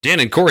Dan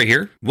and Corey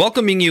here,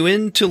 welcoming you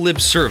into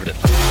Libservative.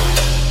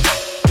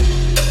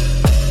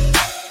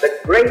 The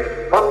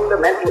great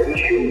fundamental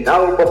issue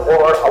now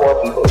before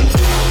our people.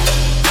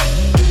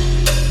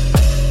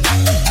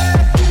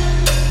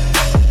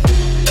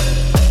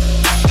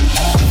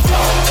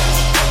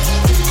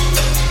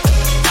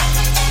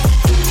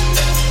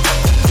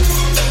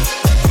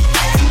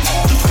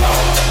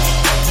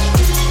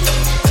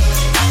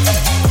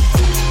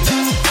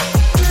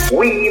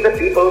 We, the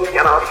people,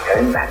 cannot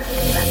turn back.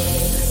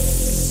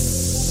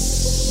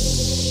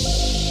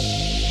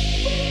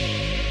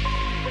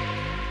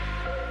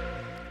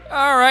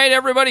 All right,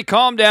 everybody,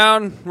 calm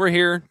down. We're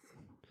here.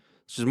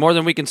 This is more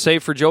than we can say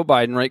for Joe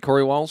Biden, right,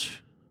 Corey Walsh?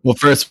 Well,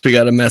 first, we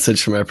got a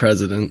message from our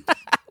president.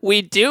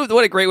 We do?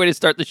 What a great way to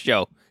start the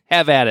show.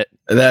 Have at it.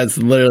 That's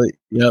literally,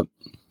 yep.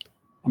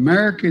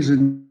 America is a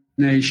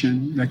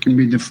nation that can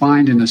be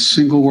defined in a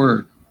single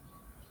word.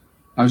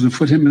 I was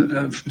excuse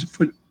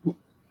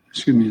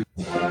me.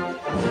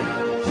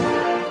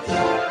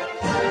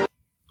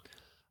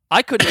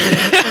 I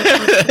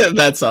couldn't.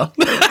 That's all.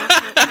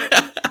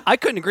 I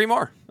couldn't agree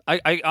more.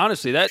 I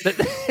honestly, that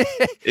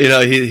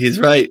he's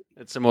right.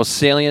 that's the most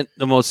salient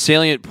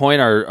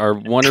point. Our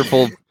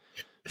wonderful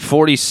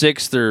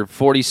 46th or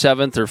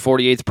 47th or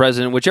 48th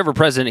president, whichever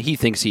president he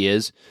thinks he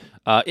is.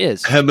 Yeah,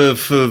 it's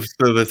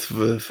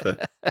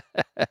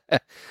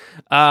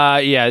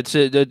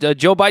a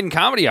Joe Biden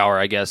comedy hour,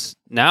 I guess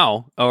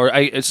now, or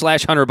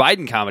slash Hunter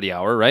Biden comedy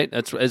hour, right?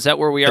 Is that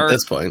where we are at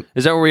this point?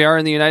 Is that where we are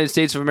in the United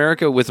States of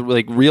America with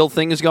like real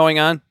things going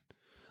on?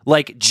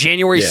 Like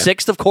January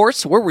 6th, of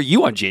course. Where were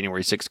you on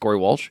January 6th, Corey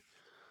Walsh?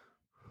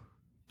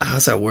 I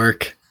was at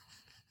work.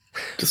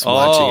 Just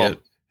watching it.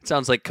 It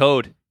sounds like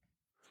code.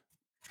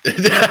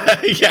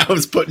 Yeah, I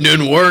was putting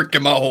in work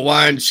in my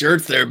Hawaiian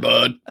shirts there,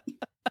 bud.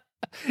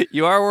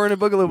 You are wearing a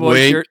Boogaloo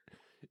Boy shirt.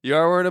 You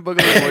are wearing a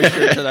Boogaloo Boy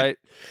shirt tonight.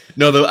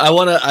 No,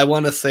 I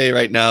wanna say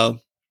right now,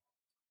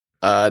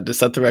 to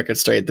set the record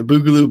straight, the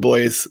Boogaloo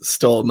Boys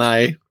stole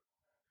my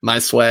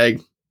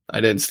swag.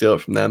 I didn't steal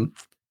it from them.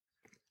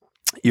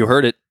 You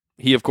heard it.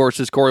 He, of course,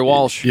 is Corey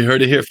Walsh. You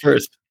heard it here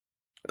first.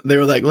 They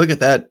were like, "Look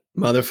at that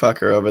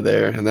motherfucker over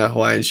there in that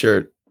Hawaiian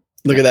shirt.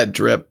 Look at that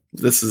drip.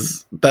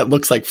 That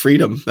looks like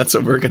freedom. That's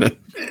what we're gonna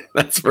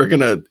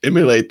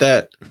emulate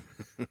that."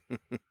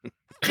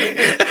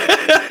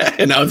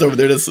 And I was over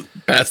there just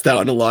passed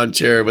out in a lawn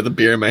chair with a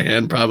beer in my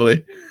hand,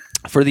 probably.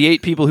 For the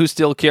 8 people who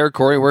still care,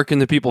 Corey, where can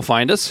the people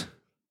find us?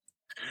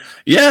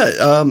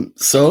 Yeah.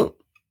 So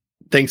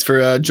thanks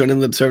for joining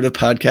the Libservative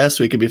podcast.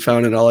 We can be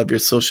found on all of your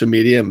social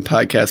media and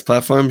podcast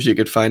platforms. You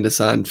could find us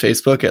on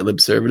Facebook at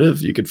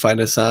Libservative. You could find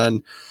us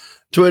on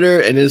Twitter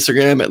and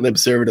Instagram at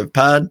Libservative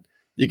Pod.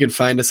 You can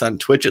find us on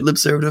Twitch at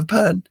Libservative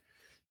Pod.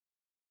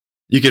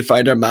 You can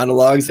find our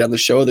monologues on the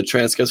show, the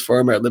transcripts for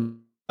them at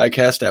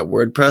libpodcast at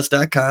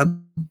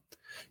wordpress.com.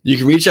 You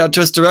can reach out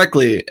to us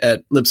directly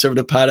at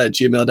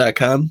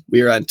libservativepod@gmail.com.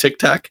 We are on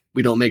TikTok.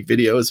 We don't make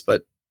videos,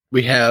 but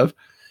we have.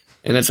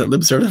 And it's at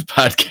Libservative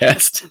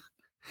Podcast.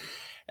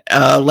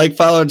 Like,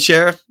 follow, and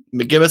share.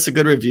 Give us a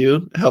good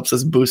review. It helps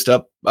us boost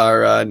up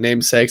our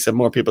namesakes and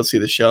more people see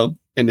the show.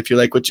 And if you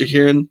like what you're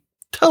hearing,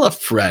 tell a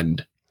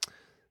friend.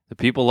 The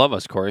people love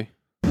us, Corey.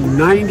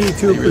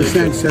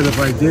 92% said if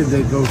I did,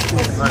 they'd vote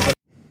for it.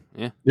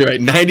 Yeah, you're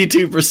right.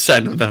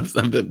 92%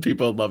 of the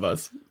people love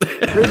us.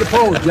 Read the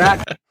polls,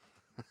 Jack.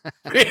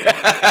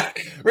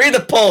 Read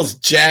the polls,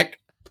 Jack.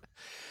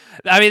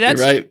 I mean, that's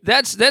right.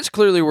 That's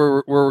clearly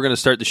where we're going to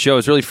start the show.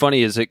 It's really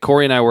funny is that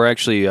Corey and I were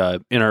actually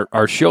in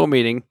our show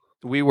meeting.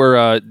 We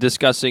were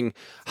discussing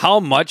how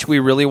much we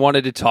really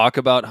wanted to talk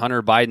about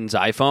Hunter Biden's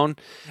iPhone,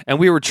 and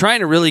we were trying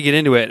to really get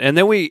into it. And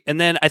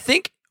then I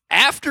think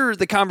after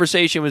the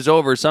conversation was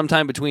over,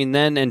 sometime between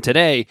then and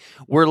today,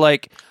 we're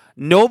like,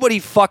 nobody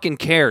fucking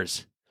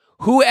cares.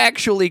 Who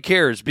actually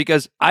cares?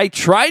 Because I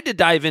tried to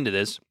dive into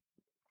this,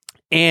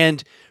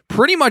 and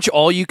pretty much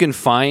all you can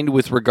find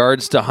with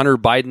regards to Hunter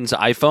Biden's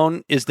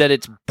iPhone is that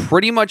it's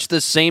pretty much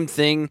the same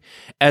thing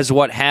as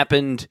what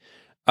happened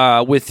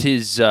with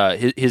his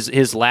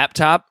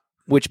laptop,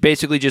 which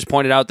basically just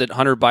pointed out that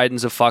Hunter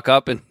Biden's a fuck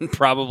up and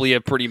probably a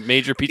pretty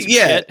major piece of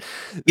shit.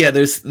 Yeah,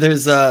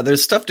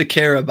 there's stuff to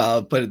care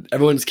about, but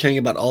everyone's caring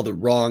about all the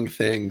wrong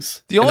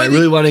things. I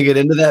really want to get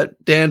into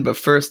that, Dan, but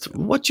first,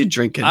 what you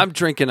drinking? I'm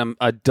drinking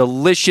a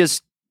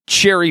delicious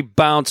Cherry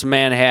Bounce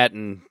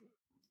Manhattan,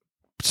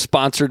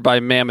 sponsored by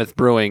Mammoth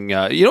Brewing.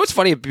 You know what's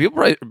funny?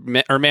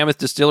 Or Mammoth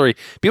Distillery.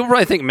 People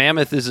probably think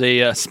Mammoth is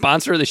a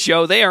sponsor of the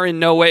show. They are in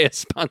no way a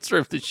sponsor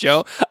of the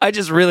show. I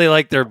just really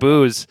like their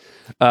booze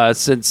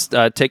since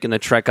taking the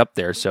trek up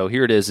there. So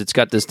here it is. It's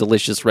got this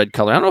delicious red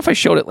color. I don't know if I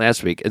showed it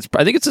last week.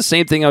 I think it's the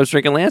same thing I was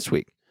drinking last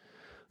week.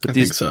 With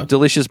these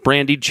delicious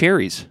brandied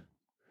cherries.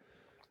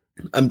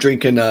 I'm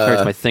drinking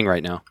Here's my thing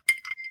right now.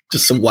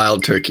 Just some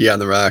wild turkey on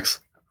the rocks.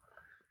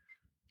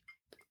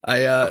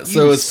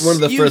 So it's one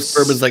of the first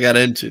bourbons I got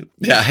into.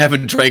 Yeah, I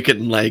haven't drank it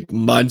in like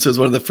months. It was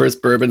one of the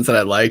first bourbons that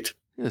I liked.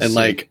 And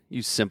like,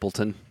 you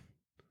simpleton.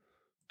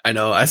 I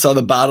know. I saw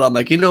the bottle. I'm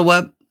like, you know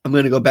what? I'm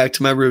going to go back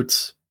to my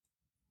roots.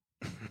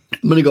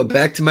 I'm going to go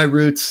back to my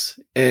roots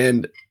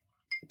and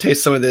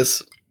taste some of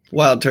this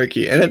wild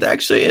turkey, and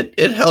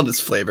it held its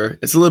flavor.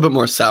 It's a little bit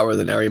more sour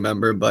than I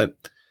remember, but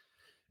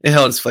it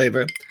held its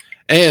flavor.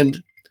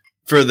 And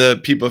for the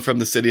people from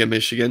the city of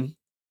Michigan,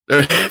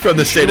 or from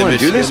the state of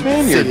Michigan, do this,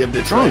 man? city You're of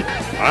Detroit.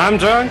 I'm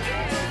drunk.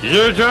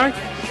 You're drunk.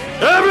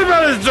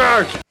 Everybody's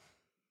drunk.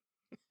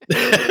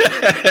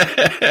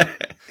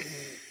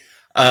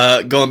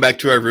 Going back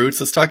to our roots,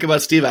 let's talk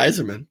about Steve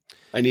Yzerman.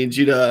 I need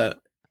you to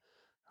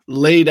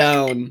lay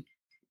down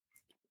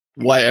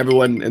why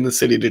everyone in the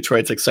city of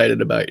Detroit's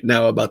excited about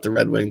the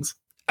Red Wings.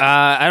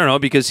 I don't know,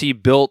 because he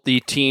built the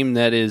team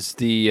that is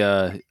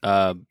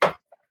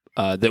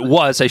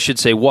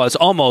was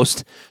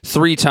almost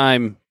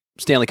 3-time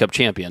Stanley Cup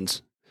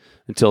champions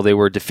until they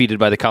were defeated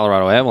by the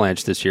Colorado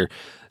Avalanche this year.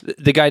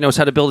 The guy knows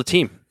how to build a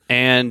team,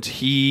 and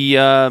he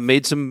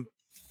made some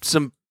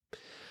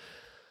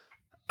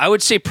I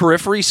would say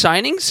periphery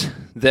signings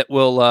that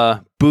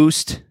will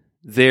boost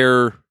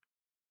their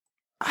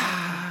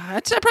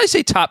I'd probably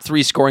say top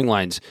 3 scoring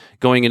lines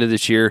going into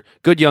this year.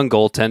 Good young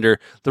goaltender.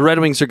 The Red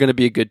Wings are going to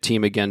be a good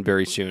team again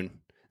very soon.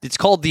 It's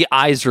called the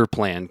Yzer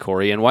plan,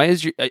 Corey. And why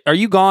are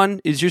you gone?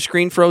 Is your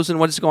screen frozen?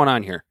 What is going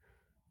on here?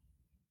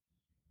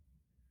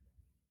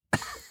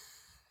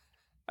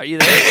 Are you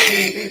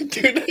there?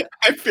 Dude,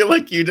 I feel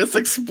like you just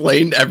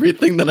explained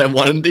everything that I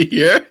wanted to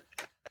hear.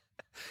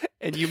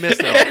 And you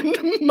missed it.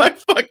 And my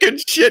fucking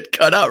shit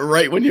cut out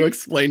right when you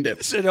explained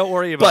it. So don't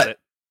worry about it.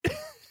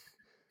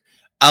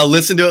 I'll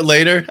listen to it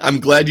later. I'm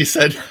glad you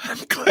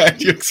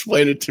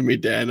explained it to me,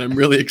 Dan. I'm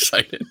really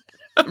excited.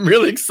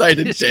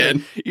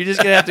 Dan. You're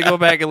just gonna have to go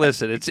back and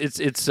listen.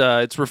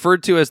 It's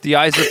referred to as the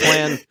Yzer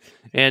plan,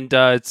 and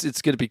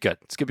it's gonna be good.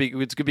 It's gonna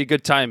be a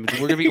good time.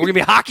 We're gonna be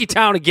Hockey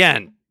Town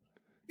again,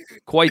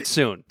 quite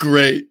soon.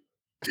 Great.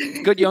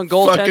 Good young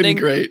goaltending. Fucking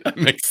great.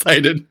 I'm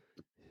excited.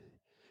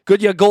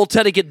 Good young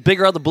goaltending, getting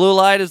bigger on the blue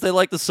line, as they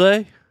like to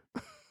say.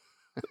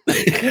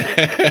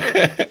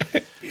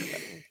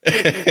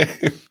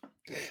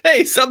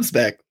 Hey, Sub's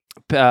back.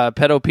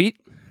 Pedo Pete?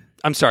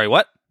 I'm sorry,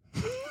 what?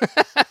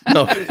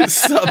 No,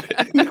 Sub.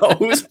 No,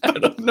 who's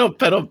Pedo? No,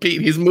 Pedo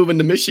Pete. He's moving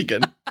to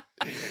Michigan.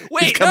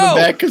 Wait, he's coming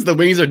back because the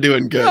Wings are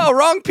doing good. No,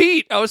 wrong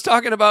Pete. I was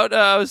talking about.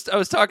 I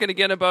was talking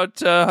again about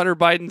Hunter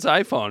Biden's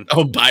iPhone.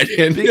 Oh,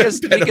 Biden. Because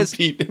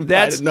Pete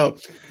that's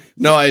Biden.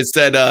 No. I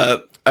said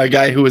a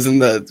guy who was in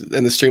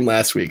the stream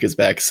last week is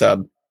back.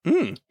 Sub.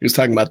 He was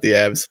talking about the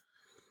Avs.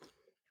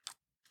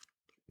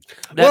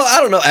 Well,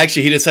 I don't know.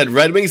 Actually, he just said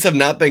Red Wings have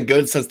not been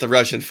good since the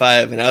Russian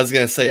 5, and I was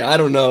gonna say I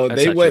don't know.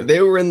 They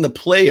were in the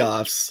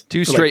playoffs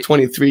for like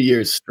 23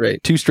 years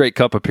straight. 2 straight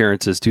cup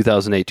appearances: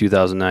 2008,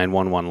 2009,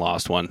 won one,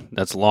 lost one.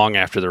 That's long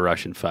after the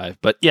Russian 5.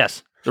 But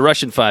yes, the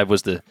Russian 5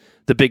 was the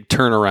big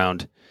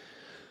turnaround,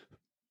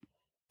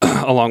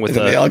 along with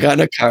they all got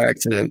in a car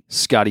accident.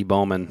 Scotty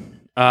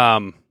Bowman.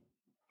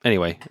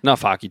 Anyway,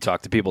 enough hockey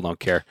talk. The people don't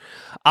care.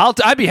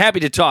 I'd be happy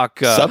to talk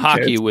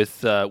hockey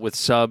with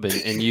Sub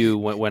and you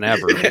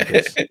whenever.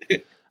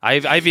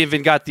 I've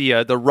even got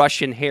the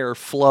Russian hair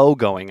flow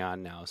going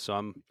on now. So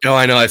I'm. Oh,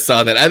 I know. I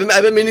saw that.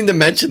 I've been meaning to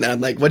mention that.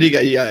 I'm like, what do you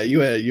got? Yeah,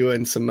 you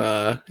in some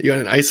you in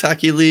an ice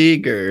hockey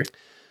league or?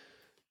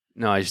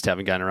 No, I just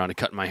haven't gotten around to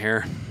cutting my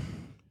hair.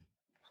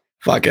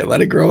 Fuck it,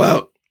 let it grow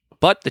out.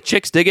 But the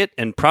chicks dig it,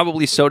 and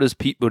probably so does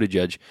Pete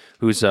Buttigieg,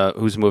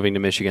 who's moving to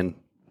Michigan.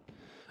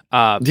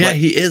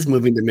 He is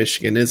moving to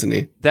Michigan, isn't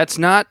he? That's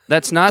not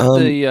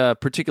the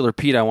particular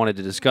Pete I wanted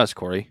to discuss,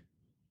 Corey.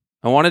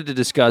 I wanted to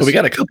discuss. Well, we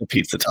got a couple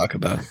Petes to talk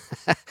about.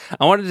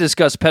 I wanted to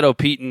discuss Pedo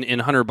Pete in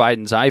Hunter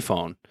Biden's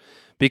iPhone,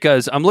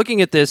 because I'm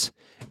looking at this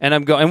and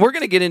and we're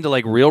going to get into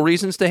like real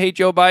reasons to hate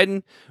Joe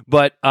Biden,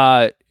 but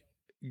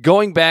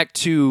going back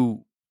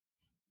to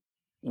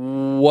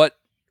what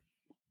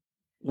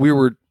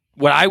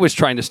I was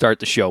trying to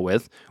start the show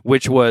with,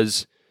 which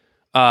was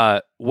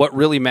what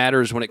really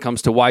matters when it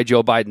comes to why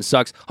Joe Biden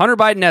sucks. Hunter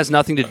Biden has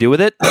nothing to do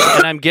with it,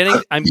 and I'm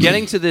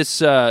getting to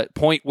this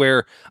point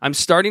where I'm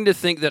starting to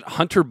think that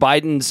Hunter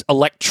Biden's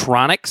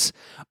electronics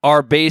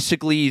are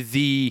basically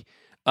the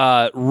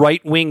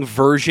right-wing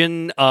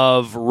version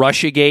of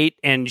Russiagate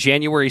and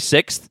January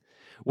 6th,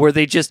 where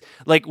they just,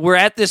 like, we're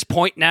at this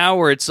point now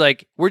where it's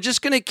like, we're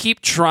just going to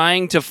keep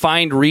trying to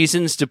find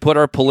reasons to put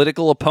our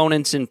political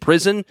opponents in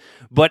prison,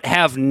 but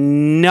have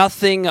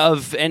nothing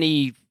of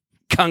any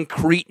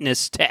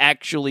concreteness to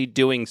actually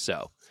doing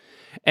so.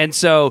 And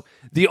so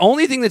the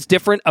only thing that's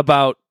different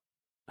about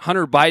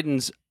Hunter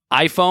Biden's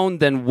iPhone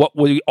than what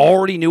we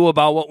already knew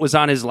about what was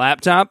on his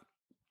laptop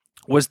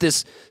was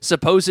this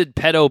supposed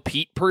Pedo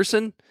Pete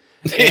person.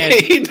 And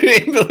he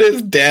named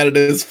his dad and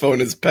his phone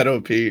as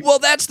Pedo Pete. Well,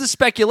 that's the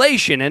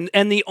speculation,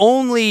 and the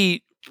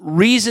only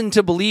reason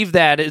to believe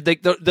that,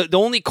 the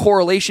only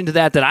correlation to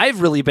that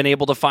I've really been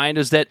able to find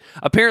is that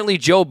apparently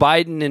Joe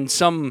Biden in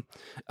some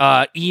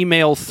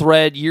email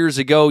thread years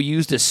ago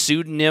used a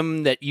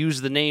pseudonym that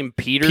used the name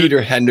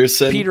Peter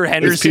Henderson.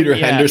 Henderson.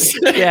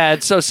 Yeah. Yeah,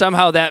 and so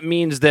somehow that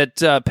means that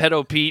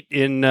Pedo Pete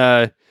in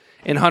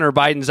in Hunter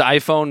Biden's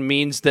iPhone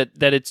means that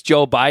it's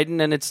Joe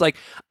Biden. And it's like,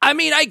 I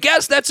mean, I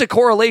guess that's a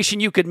correlation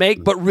you could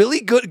make, but really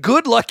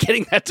good luck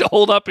getting that to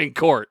hold up in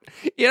court.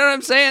 You know what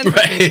I'm saying?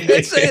 Right.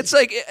 It's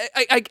like,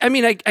 I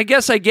mean, I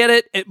guess I get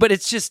it, but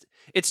it's just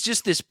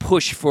this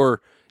push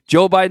for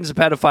Joe Biden's a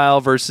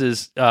pedophile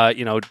versus,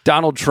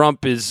 Donald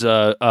Trump is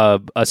a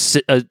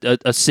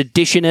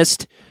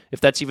seditionist, if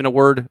that's even a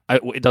word.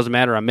 It doesn't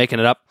matter. I'm making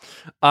it up.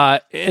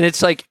 And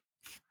it's like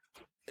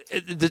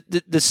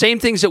the same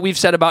things that we've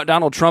said about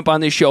Donald Trump on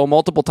this show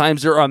multiple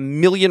times. There are a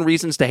million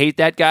reasons to hate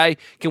that guy.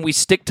 Can we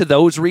stick to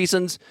those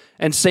reasons?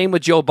 And same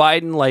with Joe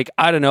Biden. Like,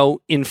 I don't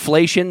know,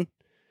 inflation.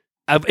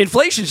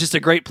 Inflation is just a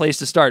great place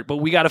to start, but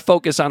we got to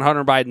focus on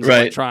Hunter Biden's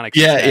electronics.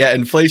 Yeah.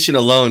 Inflation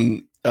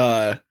alone.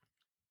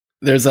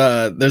 There's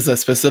a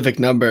specific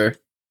number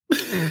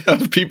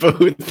of people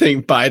who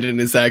think Biden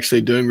is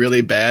actually doing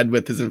really bad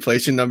with his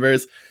inflation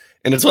numbers.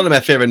 And it's one of my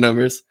favorite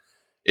numbers.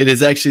 It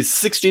is actually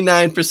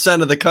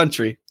 69% of the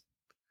country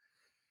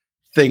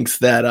thinks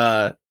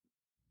that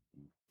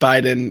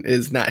Biden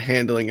is not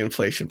handling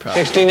inflation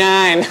properly.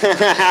 69.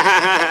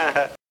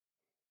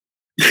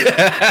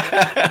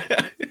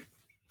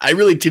 I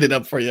really teed it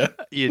up for you.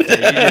 You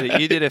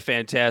did a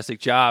fantastic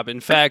job. In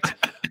fact,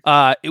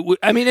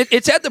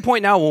 it's at the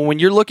point now when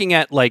you're looking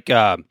at like,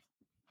 I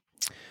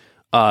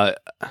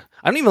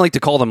don't even like to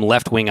call them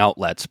left-wing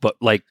outlets, but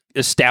like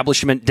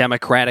establishment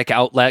Democratic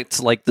outlets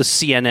like the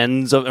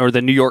CNNs or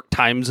the New York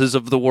Timeses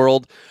of the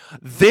world,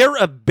 they're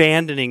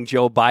abandoning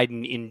Joe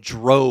Biden in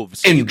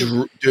droves.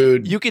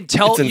 Dude, you can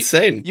tell. It's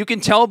insane. You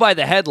can tell by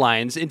the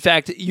headlines. In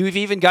fact, you've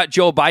even got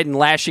Joe Biden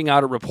lashing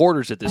out at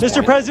reporters at this point.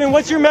 Mr. President,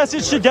 what's your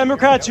message to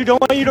Democrats who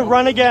don't want you to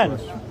run again?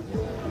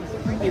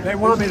 They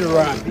want me to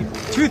run.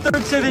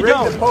 2/3 say they Read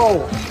don't. the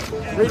polls.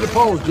 Read the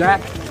polls, Jack.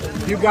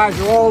 You guys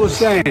are all the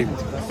same.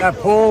 That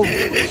poll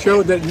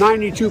showed that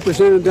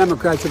 92% of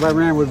Democrats, if I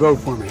ran, would vote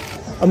for me.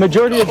 A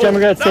majority of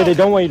Democrats say they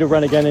don't want you to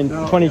run again in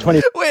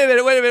 2020. Wait a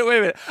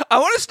minute. I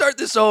want to start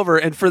this over,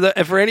 and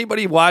for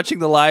anybody watching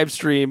the live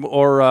stream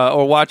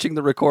or watching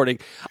the recording,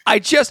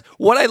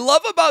 what I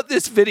love about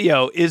this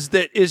video is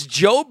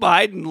Joe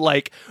Biden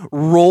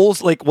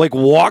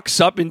walks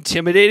up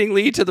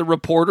intimidatingly to the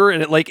reporter,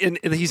 and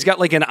and he's got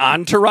like an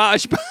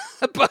entourage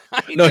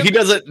behind him. He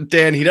doesn't.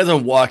 Dan, he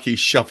doesn't walk; he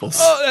shuffles.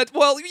 Oh,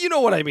 well, you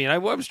know what I mean. I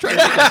was trying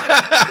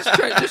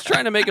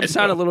to make him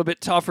sound a little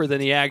bit tougher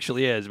than he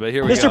actually is. But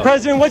here we go. Mr.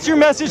 President, what's your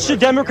message to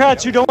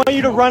Democrats who don't want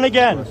you to run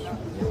again?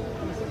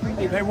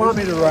 They want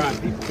me to run.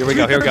 Here we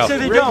go. Say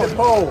they Read don't. the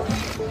polls.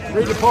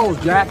 Read the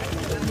polls, Jack.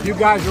 You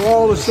guys are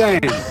all the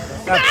same.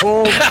 That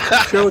poll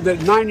showed that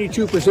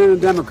 92% of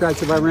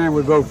Democrats, if I ran,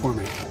 would vote for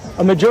me.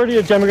 A majority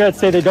of Democrats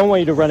say they don't want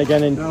you to run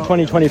again in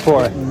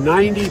 2024.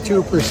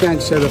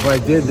 92% said if I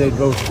did, they'd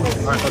vote for me.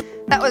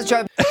 That was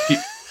Joe.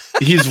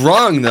 He's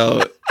wrong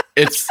though.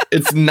 It's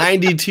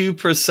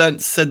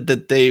 92% said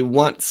that they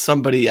want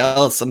somebody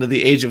else under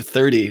the age of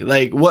 30.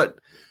 Like what?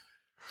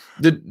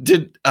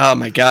 Did oh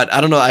my God,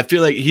 I don't know. I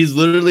feel like he's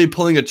literally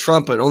pulling a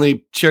Trump and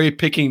only cherry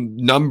picking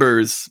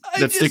numbers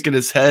that stick in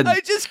his head.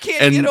 I just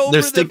can't and get over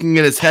they're sticking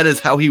in his head as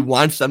how he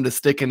wants them to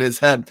stick in his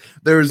head.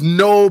 There is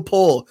no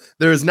poll.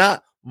 There is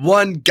not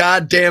one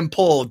goddamn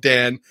poll,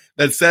 Dan,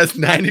 that says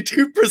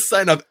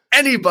 92% of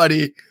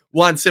anybody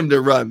wants him to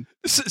run.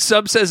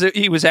 Sub says that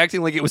he was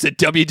acting like it was a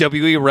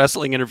WWE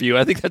wrestling interview.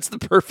 I think that's the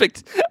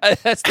perfect. Yeah.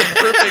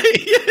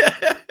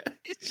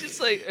 It's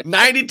just like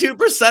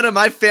 92% of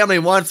my family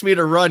wants me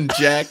to run,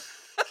 Jack.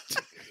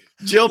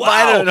 Jill Wow.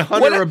 Biden and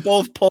Hunter are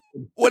both polled.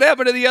 what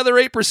happened to the other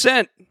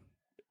 8%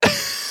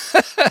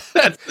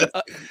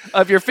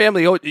 of your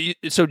family? Oh,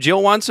 so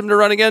Jill wants him to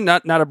run again,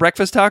 not a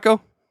breakfast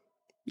taco.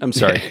 I'm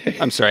sorry.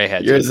 I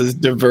had Yours is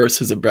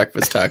diverse as a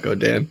breakfast taco,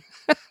 Dan.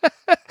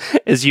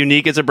 as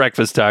unique as a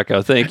breakfast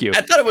taco. Thank you.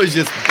 I thought it was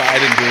just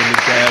Biden doing the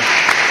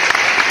gaffes.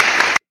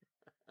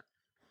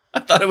 I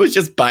thought it was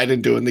just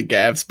Biden doing the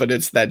gaffes, but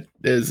it's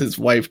his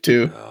wife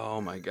too. Oh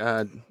my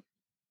God.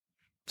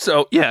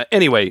 So yeah.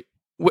 Anyway,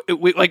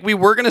 we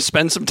were going to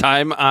spend some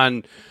time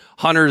on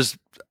Hunter's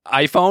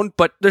iPhone,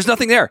 but there's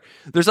nothing there.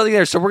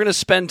 So we're going to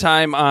spend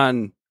time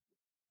on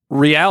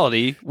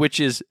reality, which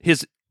is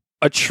his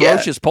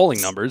atrocious polling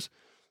numbers.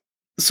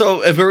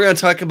 So if we're going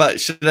to talk about,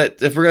 should I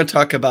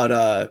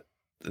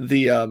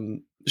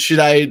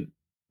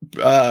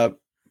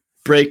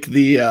break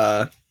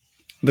the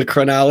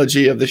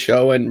chronology of the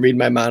show and read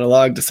my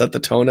monologue to set the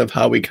tone of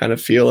how we kind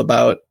of feel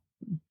about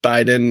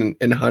Biden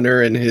and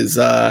Hunter and his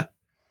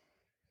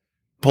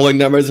polling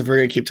numbers, if we're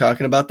going to keep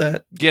talking about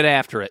that? Get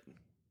after it.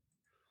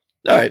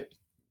 All right.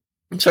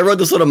 So I wrote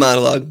this little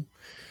monologue,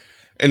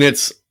 and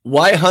it's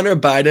why Hunter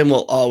Biden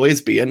will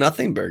always be a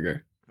nothing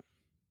burger.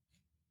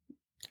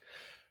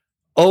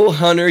 Oh,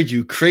 Hunter,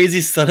 you crazy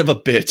son of a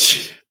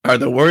bitch, are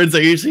the words I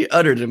usually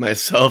utter to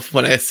myself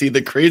when I see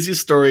the crazy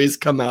stories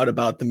come out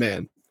about the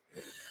man.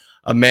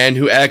 A man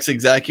who acts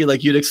exactly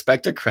like you'd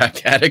expect a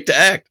crack addict to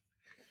act.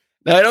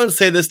 Now, I don't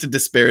say this to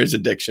disparage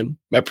addiction.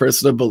 My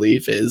personal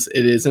belief is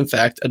it is, in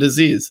fact, a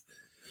disease.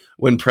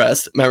 When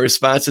pressed, my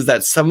response is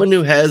that someone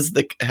has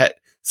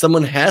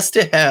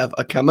to have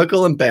a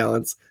chemical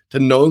imbalance to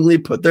knowingly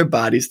put their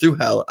bodies through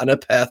hell on a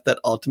path that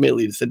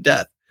ultimately leads to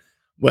death,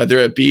 whether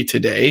it be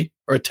today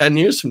or 10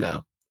 years from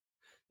now,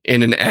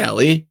 in an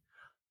alley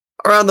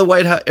or on the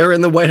White House or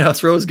in the White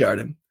House Rose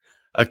Garden.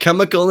 A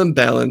chemical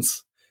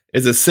imbalance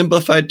is a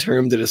simplified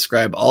term to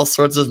describe all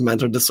sorts of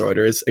mental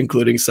disorders,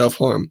 including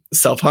self-harm.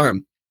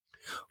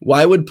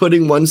 Why would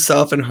putting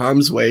oneself in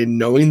harm's way,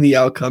 knowing the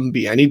outcome,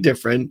 be any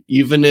different,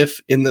 even if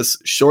in this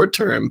short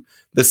term,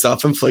 the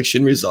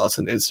self-infliction results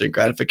in instant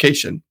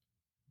gratification?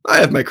 I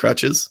have my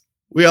crutches.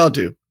 We all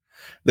do.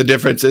 The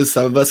difference is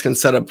some of us can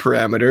set up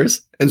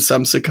parameters, and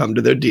some succumb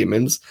to their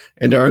demons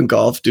and are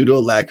engulfed due to a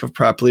lack of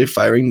properly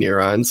firing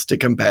neurons to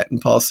combat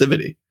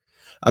impulsivity.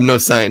 I'm no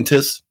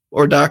scientist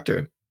or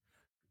doctor,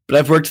 but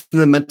I've worked in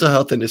the mental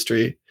health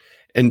industry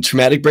and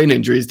traumatic brain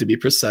injuries, to be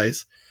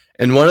precise.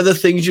 And one of the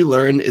things you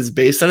learn is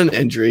based on an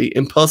injury,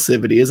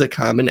 impulsivity is a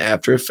common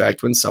after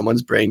effect when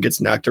someone's brain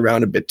gets knocked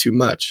around a bit too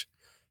much.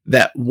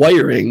 That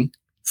wiring,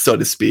 so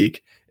to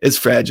speak, is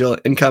fragile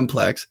and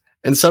complex,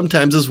 and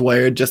sometimes is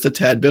wired just a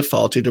tad bit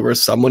faulty to where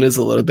someone is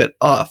a little bit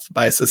off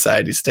by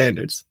society's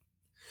standards.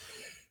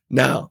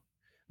 Now,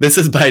 this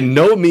is by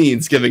no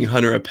means giving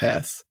Hunter a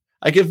pass.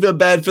 I can feel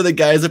bad for the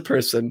guy as a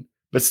person,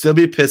 but still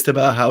be pissed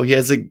about how he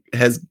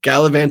has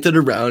gallivanted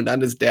around on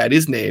his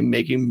daddy's name,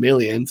 making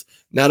millions,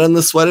 not on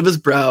the sweat of his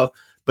brow,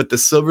 but the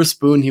silver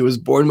spoon he was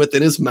born with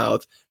in his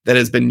mouth that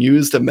has been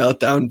used to melt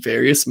down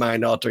various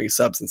mind-altering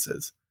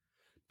substances.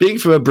 Being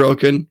from a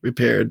broken,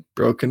 repaired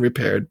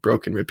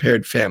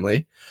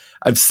family,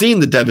 I've seen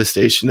the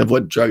devastation of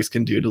what drugs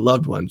can do to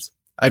loved ones.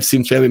 I've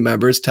seen family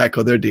members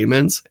tackle their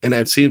demons, and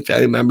I've seen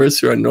family members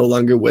who are no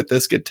longer with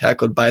us get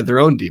tackled by their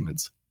own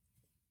demons.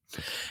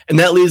 And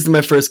that leads to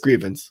my first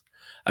grievance.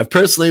 I've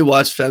personally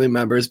watched family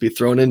members be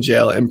thrown in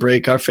jail and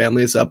break our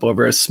families up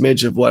over a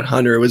smidge of what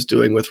Hunter was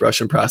doing with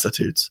Russian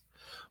prostitutes.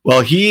 While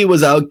he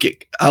was out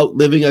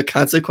living a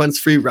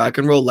consequence-free rock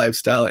and roll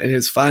lifestyle in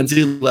his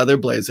Fonzie leather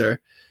blazer,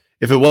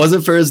 if it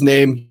wasn't for his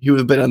name, he would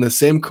have been on the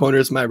same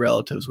corners my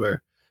relatives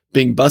were,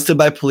 being busted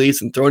by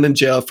police and thrown in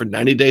jail for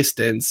 90-day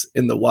stints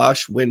in the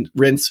wash,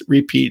 rinse,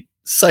 repeat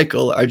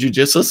cycle our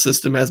judicial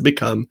system has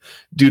become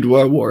due to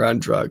our war on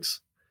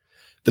drugs.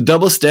 The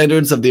double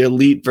standards of the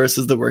elite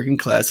versus the working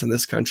class in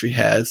this country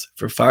has,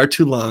 for far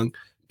too long,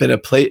 been a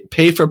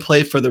pay for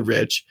play for the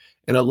rich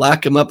and a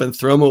lock them up and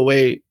throw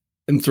away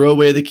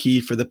the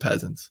key for the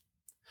peasants.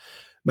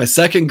 My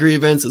second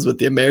grievance is with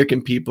the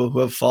American people who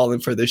have fallen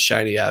for this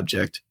shiny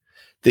object,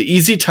 the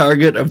easy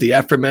target of the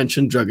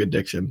aforementioned drug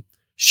addiction.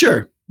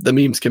 Sure, the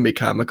memes can be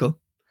comical.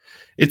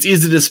 It's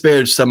easy to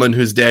disparage someone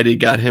whose daddy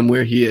got him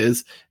where he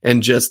is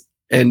and just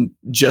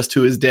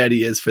who his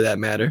daddy is for that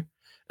matter.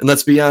 And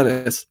let's be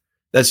honest,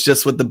 that's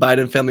just what the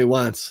Biden family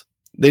wants.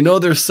 They know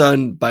their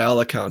son, by all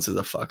accounts, is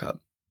a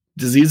fuck-up.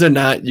 Disease or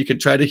not, you can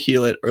try to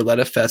heal it or let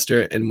it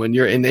fester, and when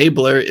your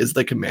enabler is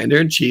the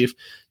commander-in-chief,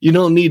 you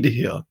don't need to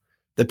heal.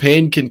 The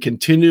pain can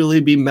continually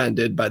be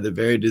mended by the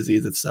very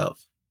disease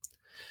itself.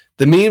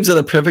 The memes are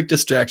the perfect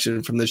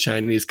distraction from the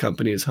Chinese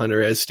companies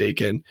Hunter has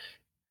taken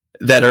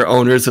that are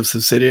owners of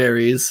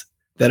subsidiaries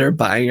that are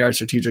buying our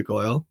strategic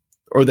oil,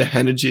 or the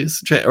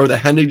Henniges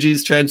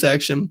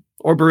transaction,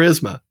 or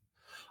Burisma.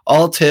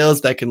 All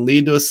tales that can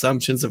lead to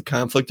assumptions of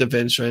conflicts of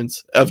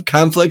interest,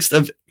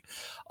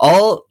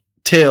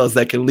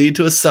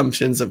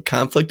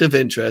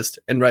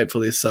 and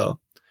rightfully so.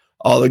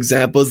 All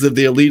examples of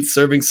the elite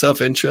serving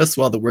self-interest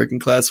while the working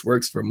class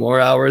works for more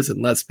hours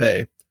and less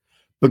pay.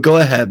 But go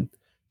ahead,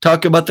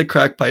 talk about the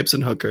crack pipes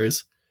and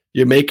hookers.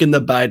 You're making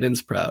the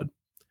Bidens proud.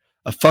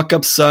 A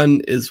fuck-up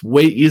son is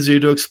way easier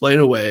to explain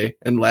away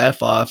and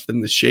laugh off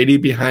than the shady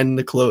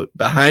behind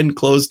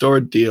closed-door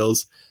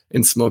deals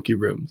in smoky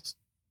rooms.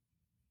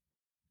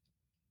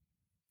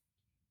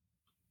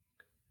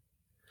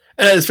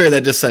 And it's fair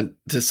that just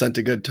sent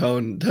a good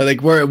tone to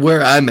like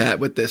where I'm at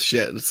with this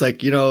shit. It's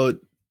like, it's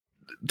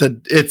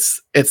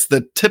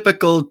the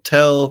typical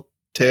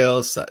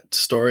telltale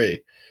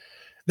story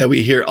that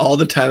we hear all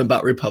the time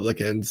about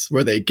Republicans,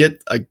 where they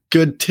get a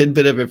good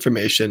tidbit of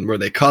information, where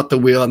they caught the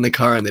wheel on the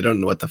car and they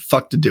don't know what the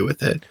fuck to do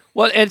with it.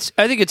 Well,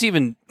 I think it's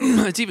even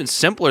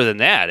simpler than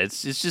that.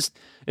 It's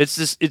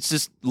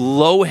just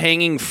low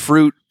hanging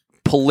fruit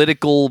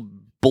political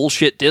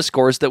bullshit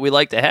discourse that we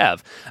like to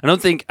have. I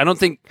don't think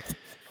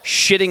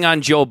shitting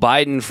on Joe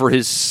Biden for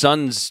his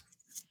son's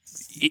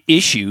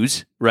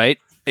issues, right,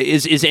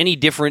 is any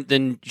different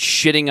than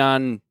shitting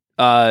on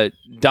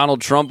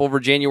Donald Trump over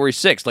January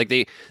 6th. Like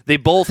they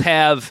both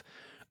have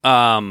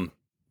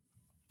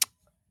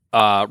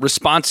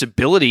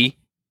responsibility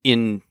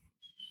in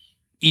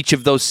each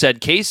of those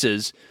said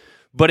cases,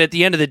 but at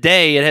the end of the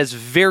day, it has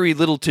very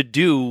little to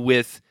do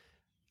with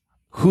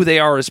who they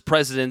are as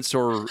presidents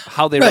or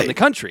how they run the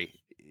country.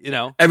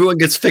 Everyone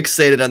gets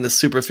fixated on the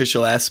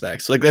superficial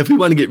aspects. Like, if we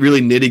want to get really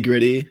nitty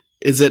gritty,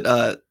 is it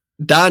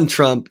Don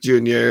Trump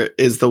Jr.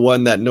 is the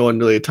one that no one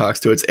really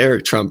talks to? It's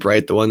Eric Trump,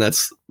 right? The one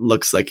that's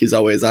looks like he's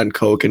always on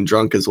coke and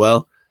drunk as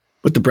well,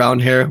 with the brown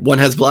hair. One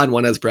has blonde,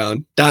 one has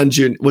brown. Don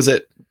Jr. Was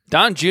it?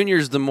 Don Jr.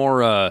 is the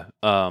more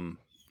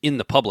in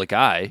the public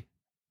eye.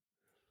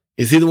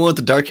 Is he the one with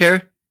the dark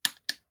hair?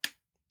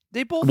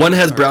 They both One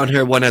have has dark brown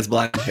hair, one has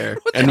blonde hair,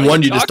 What the and hell are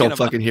one you you just talking don't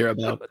about? fucking hear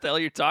about. What the hell are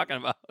you talking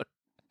about?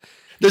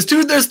 There's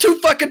two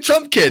fucking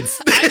Trump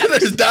kids.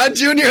 There's Don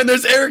Jr. and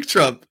there's Eric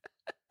Trump.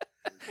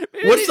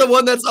 What's the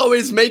one that's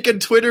always making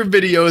Twitter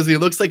videos? He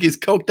looks like he's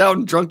coked out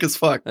and drunk as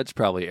fuck. That's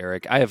probably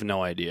Eric. I have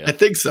no idea. I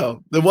think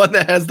so. The one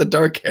that has the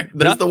dark hair.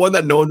 There's the one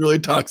that no one really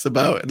talks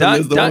about. And then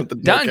there's the one with the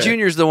dark Don hair.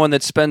 Jr. is the one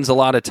that spends a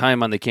lot of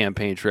time on the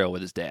campaign trail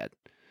with his dad.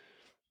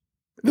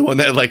 The one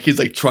that he's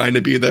trying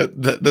to be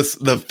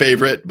the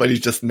favorite, but he's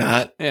just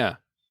not. Yeah.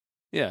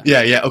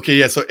 Okay,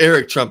 yeah. So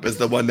Eric Trump is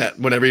the one that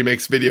whenever he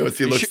makes videos,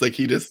 he looks like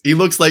he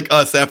looks like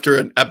us after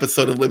an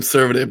episode of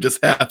Libservative,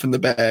 just half in the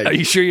bag. Are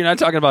you sure you're not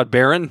talking about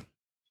Barron?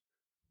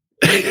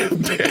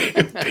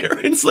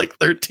 Barron's like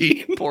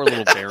 13. Poor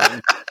little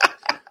Barron.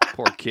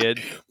 Poor kid.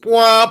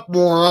 Womp,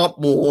 womp,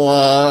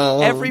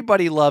 womp.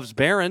 Everybody loves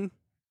Barron.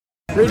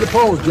 Read the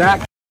polls,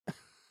 Jack.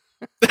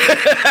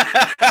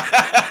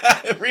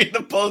 Read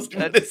the post.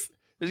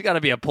 There's got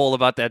to be a poll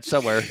about that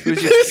somewhere.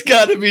 There's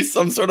got to be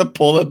some sort of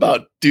poll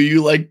about do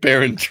you like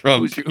Barron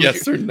Trump?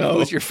 Yes or no?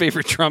 Who's your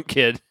favorite Trump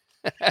kid?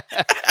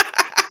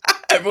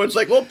 Everyone's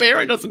like, well,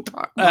 Barron doesn't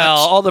talk much. Well,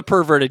 all the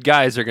perverted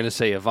guys are going to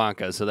say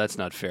Ivanka, so that's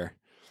not fair.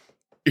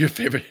 Your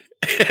favorite.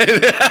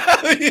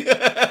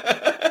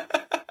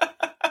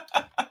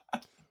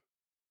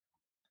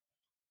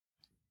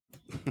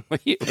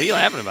 What are you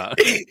laughing about?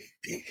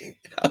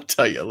 I'll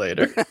tell you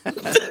later.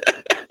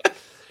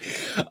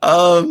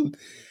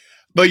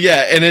 But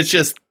yeah, and it's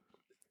just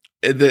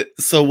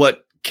so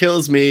what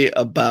kills me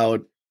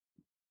about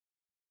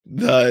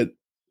the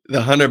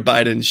Hunter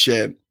Biden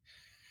shit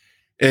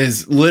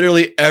is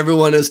literally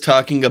everyone is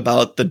talking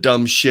about the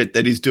dumb shit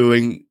that he's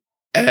doing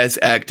as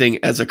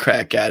acting as a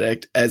crack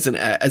addict, as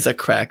a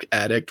crack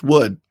addict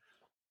would.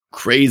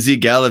 Crazy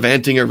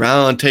gallivanting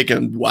around,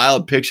 taking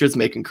wild pictures,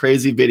 making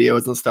crazy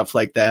videos and stuff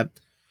like that.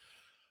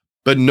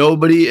 But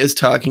nobody is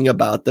talking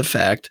about the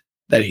fact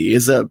that he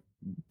is a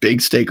big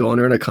stake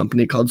owner in a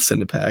company called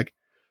Sinopec,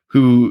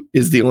 who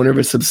is the owner of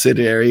a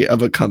subsidiary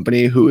of a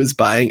company who is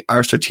buying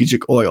our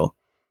strategic oil.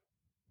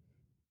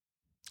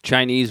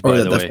 Chinese, by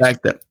the way.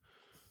 Fact that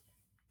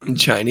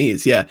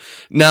Chinese, yeah.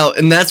 Now,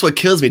 and that's what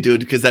kills me, dude,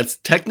 because that's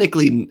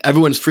technically,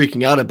 everyone's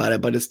freaking out about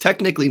it, but it's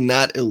technically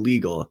not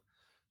illegal.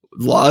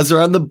 Laws are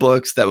on the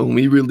books that when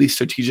we release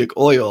strategic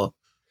oil,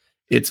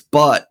 it's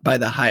bought by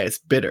the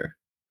highest bidder.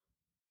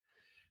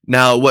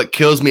 Now, what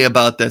kills me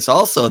about this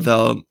also,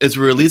 though, is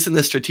we're releasing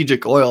this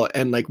strategic oil,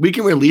 and we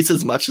can release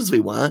as much as we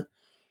want,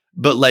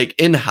 but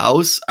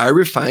in-house, our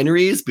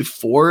refineries,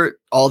 before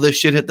all this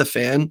shit hit the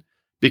fan,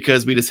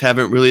 because we just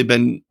haven't really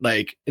been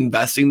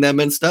investing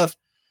them and stuff,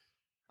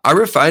 our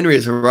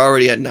refineries are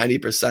already at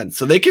 90%.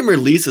 So they can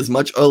release as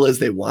much oil as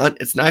they want.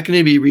 It's not going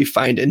to be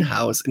refined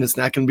in-house, and it's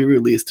not going to be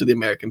released to the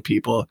American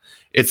people.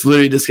 It's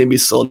literally just going to be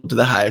sold to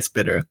the highest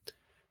bidder.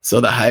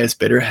 So the highest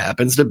bidder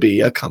happens to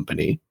be a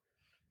company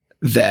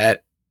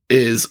that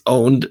is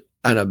owned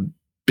on a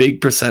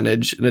big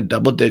percentage in the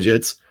double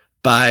digits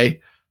by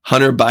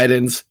Hunter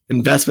Biden's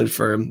investment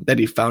firm that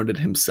he founded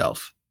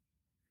himself.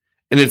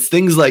 And it's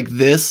things like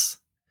this.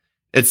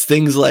 It's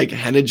things like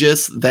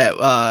Henniges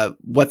that,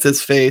 what's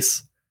his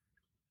face?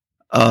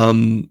 Let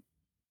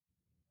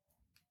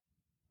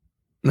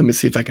me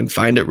see if I can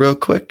find it real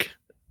quick.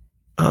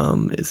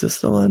 Is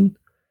this the one?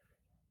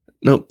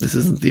 Nope, this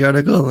isn't the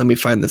article. Let me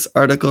find this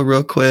article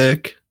real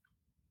quick.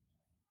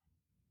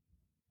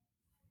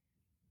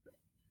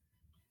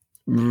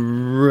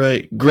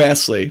 Right.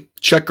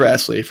 Chuck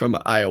Grassley from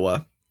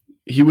Iowa.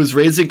 He was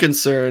raising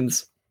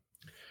concerns.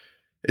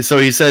 So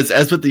he says,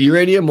 as with the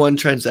Uranium One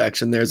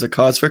transaction, there's a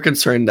cause for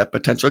concern that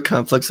potential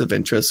conflicts of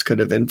interest could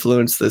have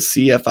influenced the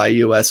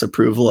CFIUS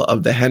approval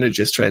of the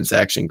Henniges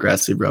transaction,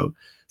 Grassley wrote.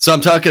 So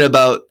I'm talking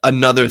about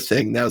another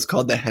thing that was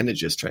called the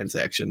Henniges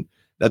transaction,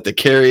 that the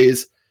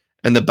Kerrys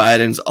and the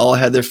Bidens all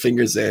had their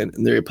fingers in,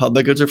 and the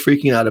Republicans are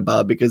freaking out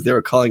about because they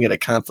were calling it a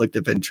conflict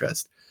of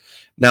interest.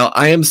 Now,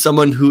 I am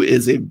someone who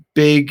is a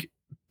big,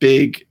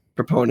 big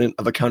proponent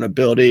of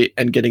accountability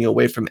and getting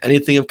away from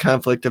anything of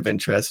conflict of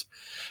interest.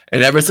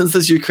 And ever since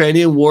this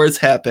Ukrainian war has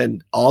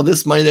happened, all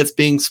this money that's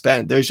being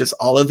spent, there's just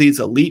all of these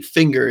elite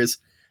fingers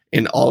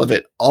in all of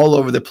it, all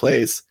over the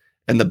place.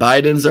 And the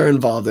Bidens are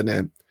involved in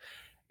it.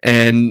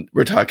 And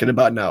we're talking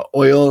about now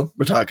oil.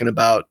 We're talking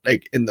about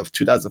in the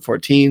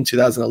 2014,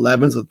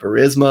 2011s with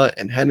Burisma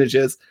and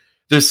Henniges.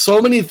 There's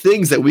so many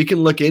things that we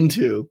can look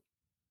into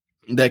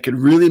that could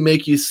really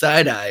make you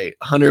side-eye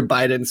Hunter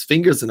Biden's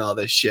fingers in all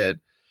this shit.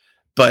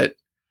 But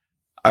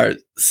our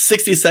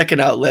 60-second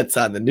outlets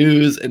on the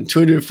news and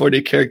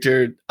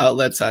 240-character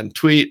outlets on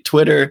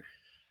Twitter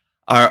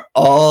are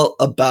all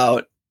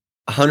about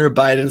Hunter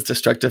Biden's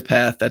destructive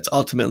path that's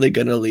ultimately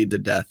going to lead to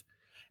death.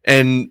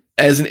 And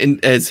as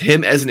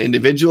him as an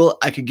individual,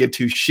 I could give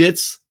two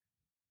shits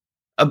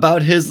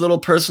about his little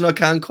personal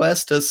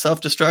conquest to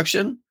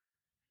self-destruction.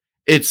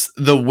 It's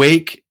the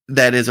wake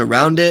that is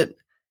around it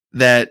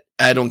that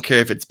I don't care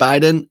if it's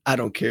Biden. I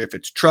don't care if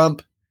it's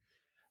Trump.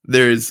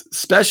 There's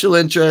special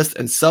interest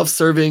and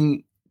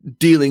self-serving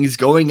dealings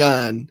going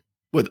on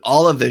with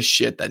all of this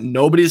shit that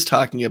nobody's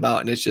talking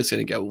about, and it's just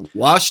going to get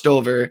washed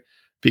over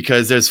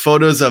because there's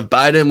photos of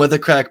Biden with a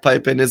crack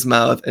pipe in his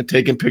mouth and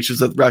taking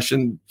pictures of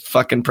Russian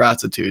fucking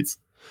prostitutes.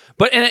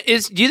 But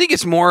do you think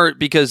it's more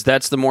because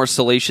that's the more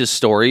salacious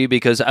story?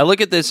 Because I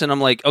look at this and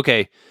I'm like,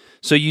 okay,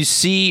 so you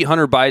see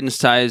Hunter Biden's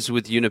ties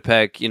with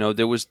Unipec. You know,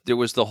 there was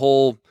the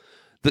whole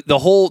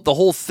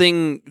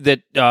thing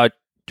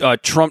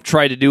that Trump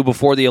tried to do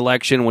before the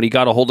election when he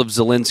got a hold of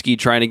Zelensky,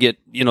 trying to get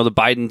the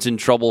Bidens in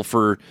trouble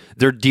for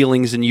their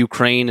dealings in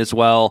Ukraine as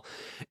well.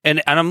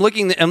 And I'm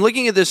looking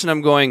at this and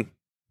I'm going,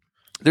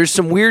 there's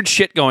some weird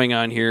shit going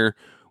on here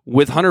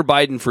with Hunter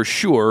Biden for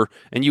sure,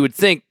 and you would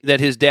think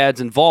that his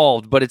dad's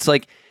involved, but it's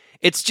like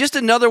it's just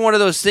another one of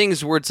those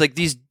things where it's like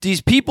these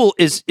people,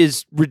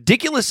 is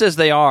ridiculous as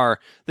they are,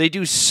 they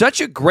do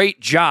such a great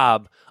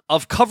job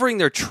of covering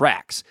their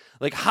tracks.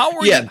 Like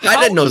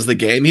Biden knows the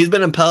game. He's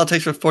been in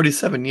politics for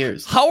 47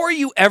 years. How are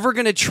you ever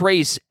going to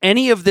trace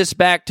any of this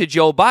back to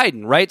Joe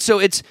Biden, right? So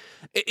it's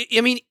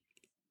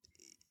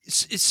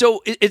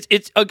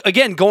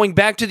again going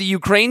back to the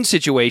Ukraine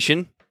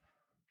situation.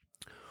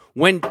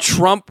 When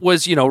Trump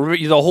was,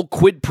 the whole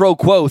quid pro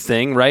quo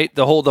thing, right?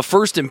 The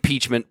first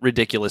impeachment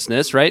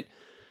ridiculousness, right?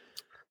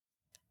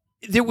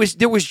 There was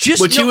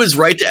just he was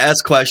right to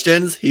ask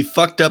questions. He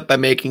fucked up by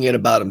making it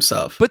about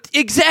himself. But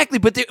exactly,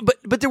 but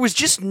there was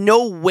just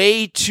no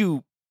way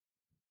to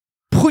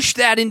push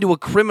that into a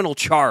criminal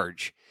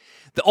charge.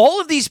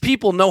 All of these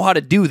people know how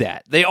to do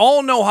that. They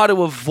all know how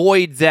to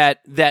avoid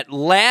that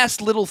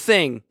last little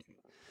thing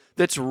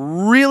that's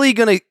really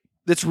gonna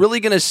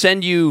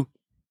send you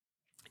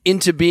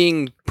into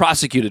being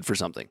prosecuted for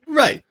something.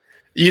 Right.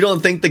 You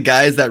don't think the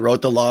guys that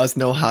wrote the laws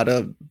know how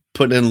to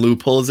put in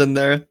loopholes in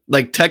there?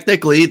 Like,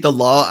 technically, the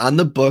law on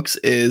the books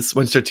is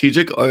when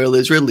strategic oil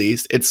is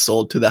released, it's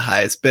sold to the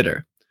highest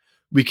bidder.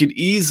 We could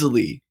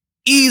easily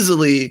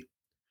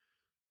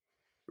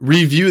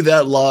review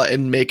that law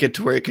and make it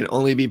to where it can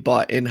only be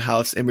bought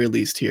in-house and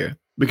released here.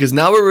 Because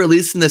now we're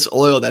releasing this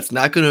oil that's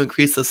not going to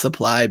increase the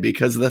supply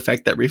because of the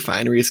fact that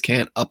refineries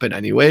can't up it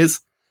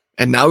anyways.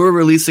 And now we're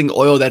releasing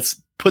oil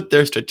that's put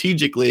there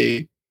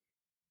strategically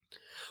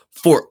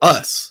for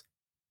us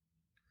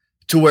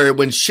to where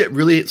when shit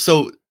really,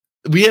 so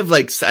we have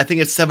I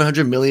think it's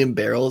 700 million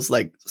barrels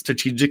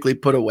strategically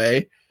put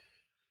away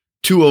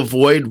to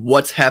avoid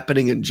what's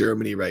happening in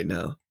Germany right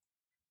now.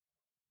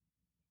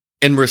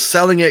 And we're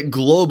selling it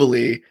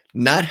globally,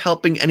 not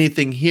helping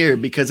anything here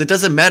because it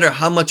doesn't matter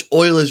how much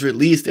oil is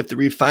released if the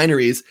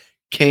refineries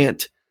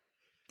can't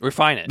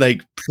refine it,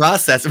 refine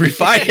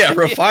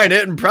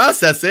it and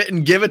process it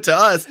and give it to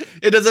us.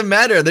 It doesn't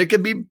matter. There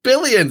could be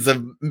billions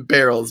of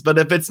barrels, but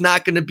if it's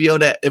not going to be able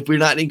to, if we're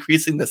not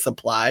increasing the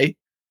supply,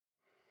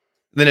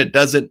 then it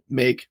doesn't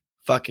make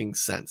fucking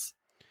sense.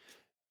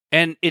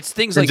 And it's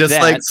things like just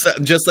that.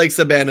 Just like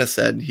Sabana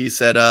said, he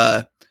said,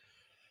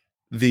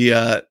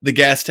 the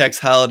gas tax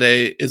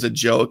holiday is a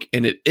joke,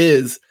 and it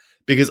is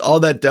because all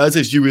that does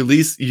is you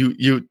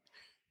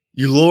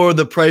lower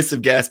the price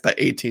of gas by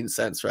 18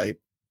 cents, right?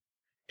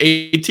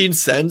 18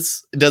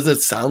 cents doesn't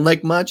sound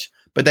like much,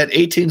 but that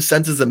 18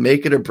 cents is a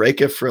make it or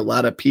break it for a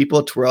lot of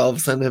people to where all of a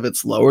sudden if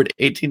it's lowered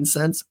 18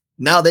 cents,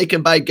 now they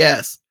can buy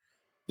gas.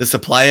 The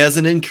supply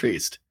hasn't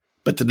increased,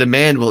 but the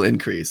demand will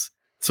increase.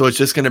 So it's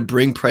just going to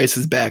bring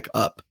prices back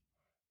up.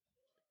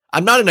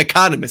 I'm not an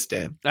economist,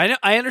 Dan. I know.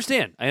 I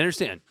understand.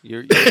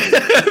 You're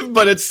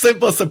but it's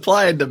simple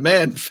supply and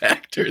demand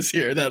factors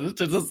here. That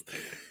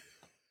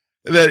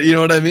you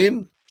know what I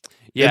mean?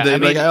 Yeah,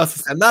 I'm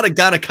not a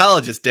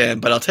gynecologist, Dan,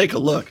 but I'll take a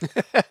look.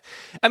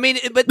 I mean,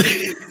 but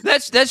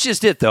that's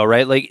just it, though,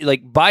 right?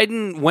 Like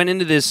Biden went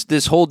into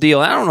this whole deal.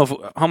 I don't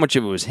know how much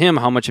of it was him,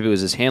 how much of it was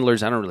his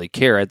handlers. I don't really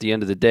care. At the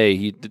end of the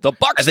day, the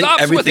buck stops with him. I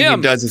think everything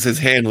he does is his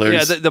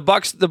handlers. Yeah, the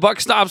buck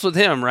stops with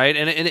him, right?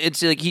 And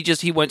it's like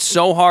he went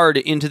so hard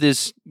into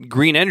this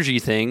green energy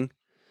thing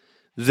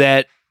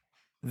that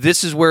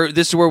this is where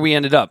we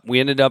ended up. We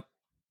ended up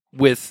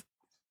with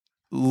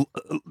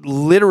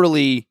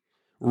literally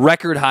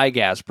record high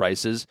gas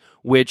prices,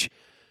 which,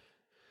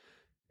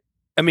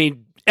 I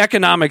mean,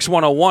 economics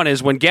 101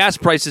 is when gas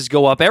prices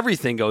go up,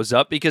 everything goes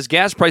up because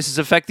gas prices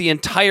affect the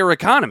entire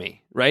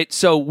economy, right?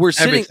 So we're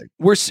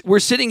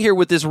sitting here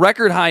with this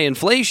record high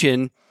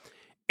inflation,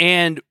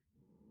 and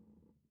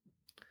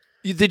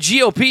the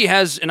GOP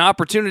has an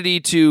opportunity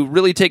to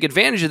really take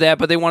advantage of that,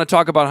 but they want to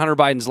talk about Hunter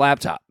Biden's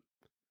laptop,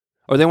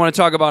 or they want to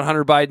talk about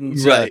Hunter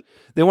Biden's right.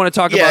 They want to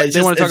talk about his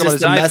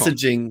iPhone.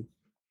 Messaging.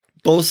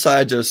 Both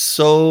sides are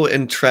so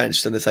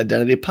entrenched in this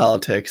identity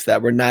politics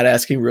that we're not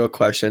asking real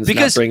questions,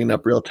 not bringing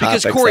up real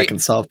topics that can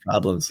solve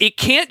problems. It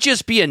can't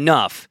just be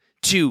enough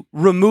to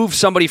remove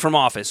somebody from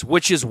office,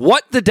 which is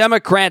what the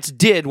Democrats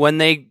did when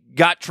they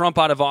got Trump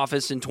out of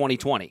office in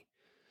 2020.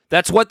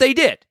 That's what they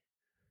did.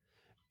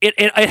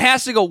 It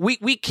has to go.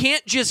 We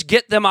can't just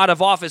get them out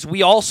of office.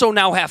 We also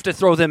now have to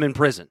throw them in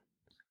prison.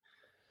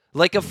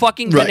 Like a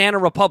fucking banana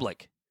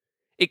republic.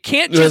 It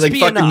can't just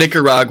be fucking enough.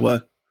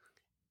 Nicaragua.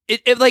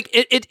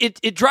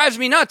 It drives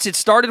me nuts. It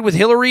started with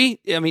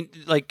Hillary. I mean,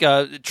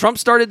 Trump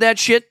started that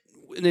shit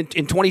in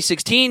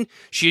 2016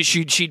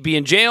 she'd be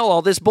in jail.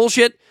 All this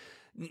bullshit.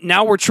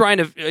 Now we're trying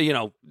to,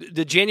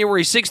 the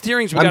January 6th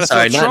hearings. We got to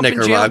throw not Trump in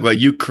jail. Nicaragua,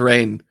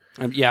 Ukraine.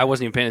 Yeah, I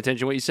wasn't even paying attention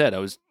to what you said. I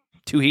was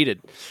too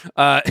heated.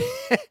 But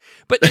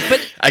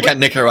I got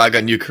Nicaragua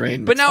and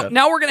Ukraine. But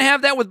now we're going to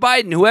have that with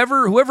Biden.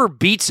 Whoever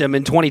beats him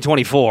in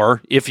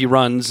 2024, if he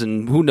runs,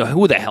 and who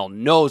the hell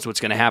knows what's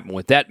going to happen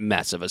with that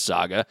mess of a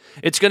saga.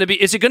 Is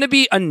it going to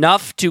be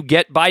enough to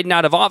get Biden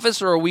out of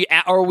office, or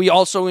are we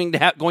also going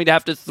to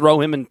have to throw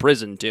him in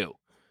prison too?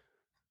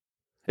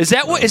 Is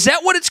that what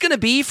it's going to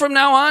be from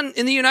now on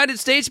in the United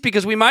States?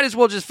 Because we might as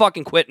well just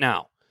fucking quit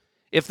now,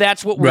 if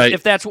that's what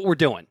we're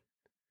doing.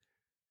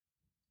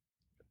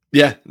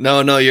 Yeah,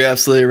 no, you're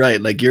absolutely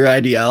right. Like, your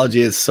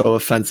ideology is so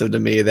offensive to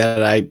me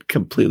that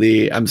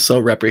I'm so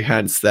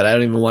reprehensible that I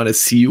don't even want to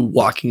see you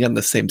walking on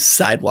the same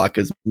sidewalk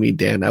as me,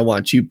 Dan. I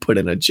want you put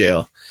in a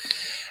jail.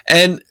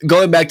 And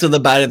going back to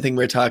the Biden thing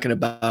we're talking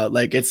about,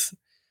 like, it's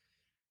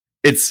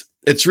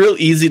real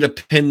easy to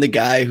pin the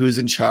guy who's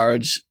in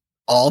charge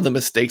all the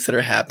mistakes that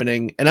are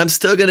happening. And I'm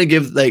still going to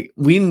give, like,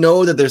 we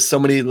know that there's so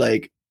many,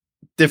 like,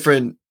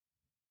 different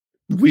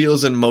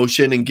wheels in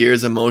motion and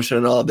gears in motion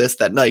and all of this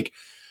that, like,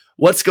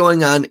 what's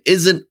going on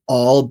isn't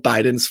all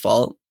Biden's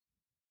fault.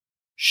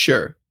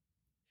 Sure.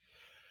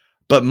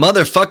 But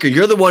motherfucker,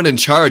 you're the one in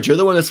charge. You're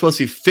the one that's supposed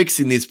to be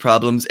fixing these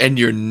problems, and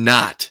you're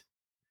not.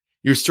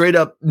 You're straight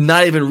up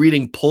not even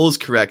reading polls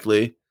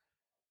correctly.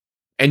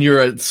 And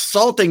you're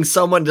assaulting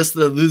someone, there's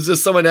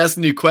just someone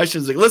asking you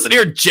questions like, listen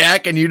here,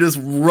 Jack, and you just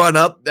run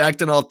up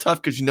acting all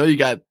tough because you know you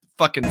got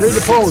fucking read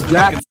the polls,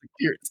 Jack.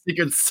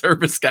 Secret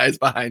Service guys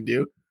behind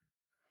you.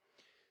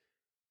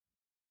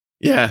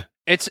 Yeah.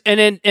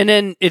 And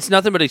then it's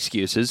nothing but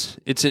excuses.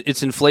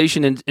 It's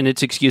inflation and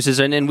it's excuses.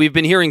 And we've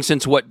been hearing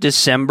since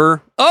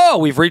December? Oh,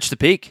 we've reached the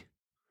peak.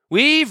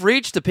 We've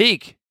reached the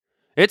peak.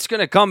 It's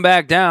going to come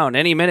back down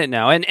any minute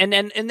now.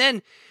 And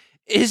then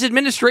his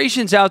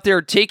administration's out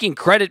there taking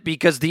credit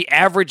because the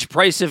average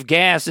price of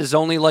gas is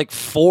only like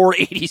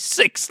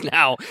 $4.86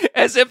 now,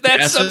 as if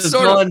that's some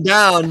sort of gone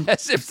down.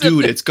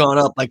 Dude, it's gone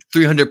up like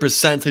 300%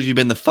 since you've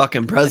been the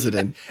fucking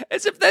president.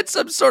 As if that's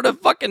some sort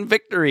of fucking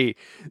victory,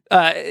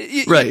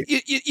 right?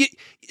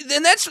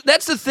 And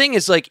that's the thing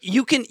is, like,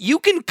 you can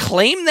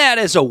claim that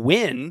as a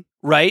win,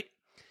 right?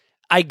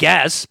 I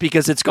guess,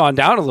 because it's gone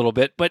down a little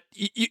bit, but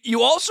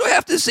you also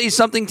have to say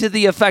something to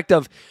the effect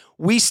of,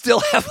 we still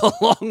have a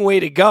long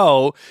way to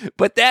go,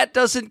 but that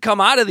doesn't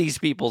come out of these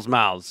people's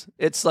mouths.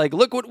 It's like,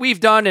 look what we've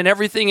done, and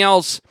everything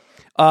else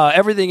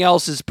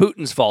is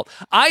Putin's fault.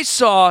 I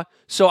saw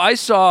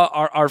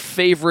our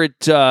favorite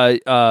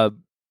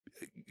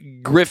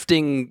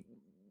grifting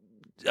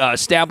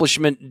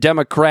establishment,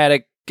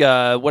 Democratic,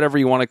 whatever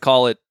you want to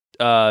call it,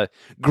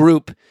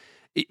 group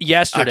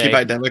yesterday.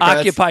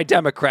 Occupy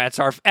Democrats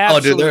are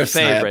absolute they're a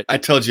favorite. PSYOP. I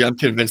told you, I'm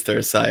convinced they're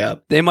a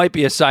PSYOP. They might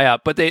be a PSYOP,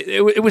 but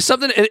it was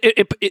something.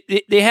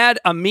 They had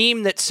a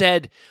meme that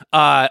said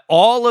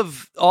all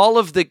of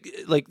the,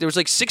 like, there was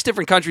like 6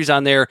 different countries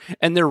on there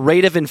and their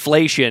rate of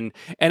inflation,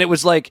 and it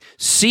was like,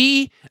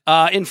 see,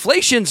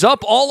 inflation's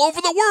up all over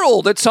the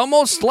world. It's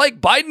almost like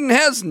Biden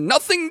has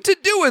nothing to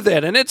do with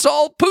it, and it's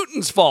all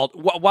Putin's fault.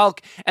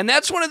 And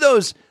that's one of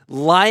those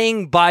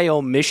lying by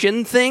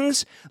omission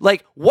things.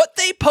 Like, what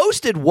they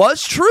posted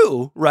was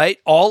true, right?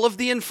 All of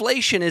the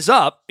inflation is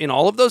up in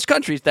all of those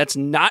countries. That's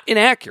not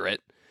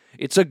inaccurate.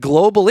 It's a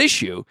global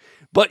issue,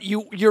 but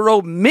you're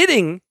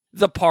omitting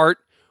the part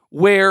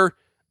where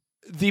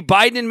the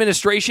Biden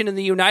administration and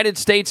the United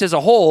States as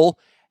a whole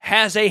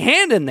has a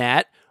hand in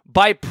that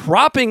by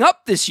propping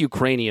up this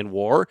Ukrainian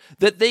war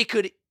that they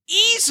could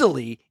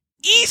easily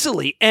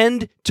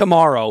end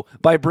tomorrow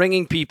by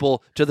bringing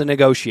people to the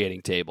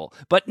negotiating table.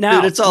 But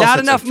now, dude, not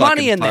enough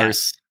money in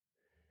farce.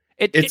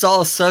 That. It's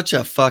all such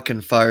a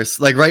fucking farce.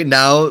 Like right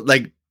now,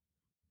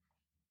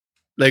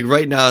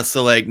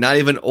 so like not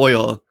even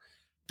oil,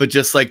 but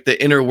just like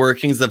the inner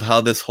workings of how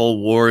this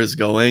whole war is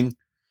going.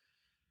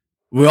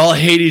 We all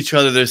hate each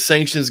other. There's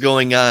sanctions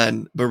going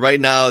on, but right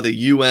now the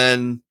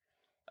UN,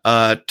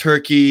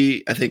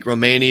 Turkey, I think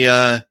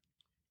Romania,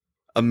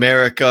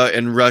 America,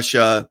 and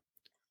Russia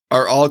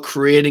are all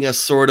creating a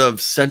sort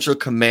of central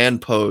command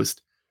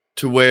post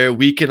to where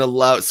we can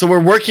so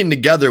we're working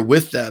together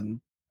with them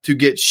to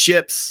get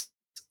ships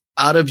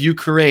out of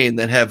Ukraine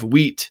that have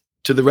wheat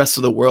to the rest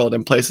of the world,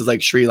 in places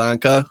like Sri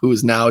Lanka, who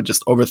is now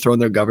just overthrown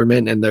their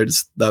government and they're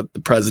just, the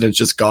president's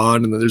just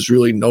gone and there's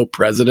really no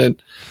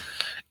president.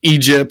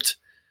 Egypt,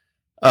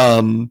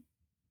 what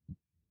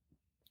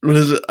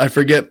is it? I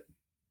forget.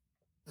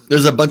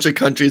 There's a bunch of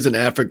countries in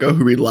Africa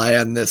who rely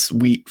on this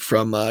wheat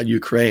from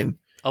Ukraine.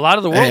 A lot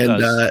of the world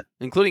does,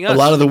 including us. A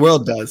lot of the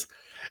world does.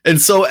 And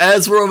so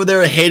as we're over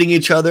there hating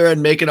each other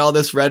and making all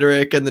this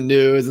rhetoric in the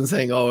news and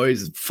saying, oh,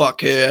 he's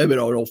fuck him,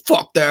 no,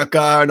 fuck that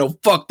guy, no,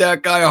 fuck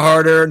that guy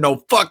harder,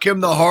 no, fuck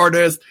him the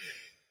hardest.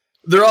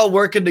 They're all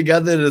working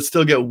together to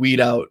still get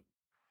wheat out.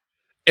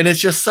 And it's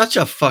just such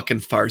a fucking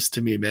farce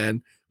to me,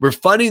 man. We're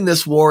funding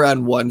this war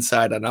on one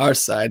side, on our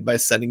side, by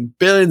sending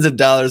billions of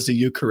dollars to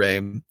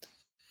Ukraine.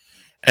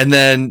 And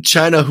then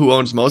China, who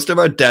owns most of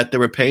our debt that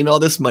we're paying all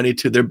this money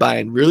to, they're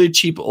buying really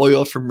cheap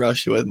oil from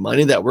Russia with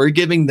money that we're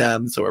giving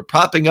them. So we're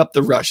propping up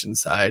the Russian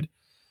side.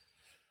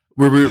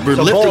 We're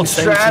lifting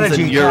sanctions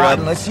in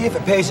Europe. Let's see if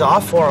it pays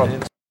off for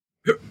them.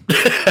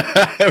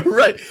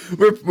 Right.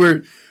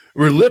 We're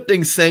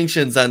lifting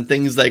sanctions on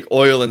things like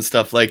oil and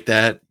stuff like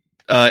that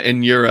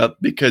in Europe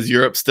because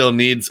Europe still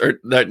needs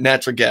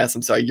natural gas.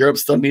 I'm sorry. Europe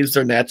still needs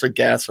their natural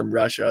gas from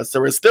Russia.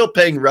 So we're still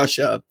paying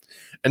Russia.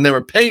 And then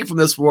we're paying for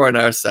this war on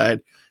our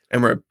side.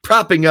 And we're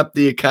propping up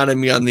the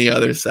economy on the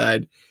other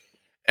side.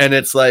 And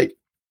it's like,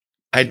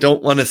 I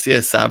don't want to see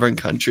a sovereign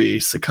country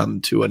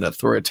succumb to an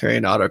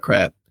authoritarian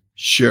autocrat.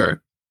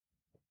 Sure.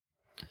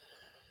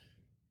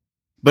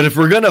 But if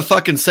we're going to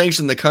fucking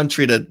sanction the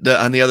country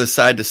on the other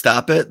side to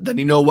stop it, then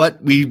you know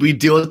what? We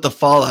deal with the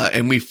fallout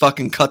and we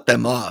fucking cut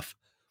them off.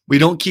 We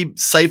don't keep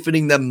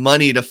siphoning them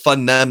money to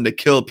fund them to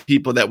kill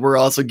people that we're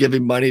also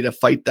giving money to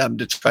fight them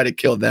to try to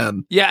kill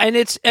them. Yeah, and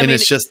it's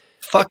just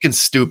fucking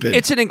stupid.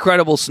 It's an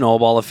incredible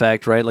snowball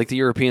effect, right? Like the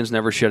Europeans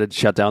never should have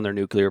shut down their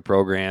nuclear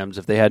programs.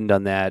 If they hadn't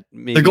done that,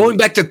 maybe they're going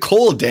back to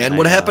coal, Dan.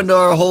 What happened to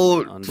our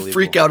whole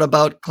freak out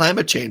about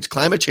climate change?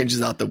 Climate change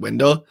is out the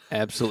window.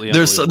 Absolutely.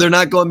 They're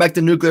not going back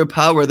to nuclear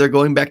power. They're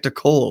going back to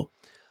coal.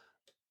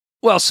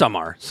 Well, some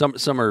are.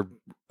 Some are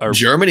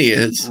Germany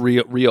is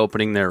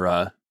reopening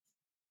their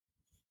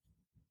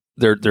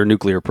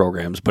nuclear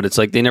programs, but it's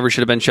like they never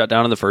should have been shut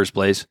down in the first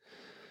place.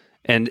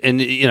 And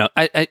you know,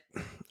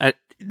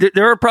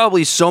 there are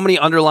probably so many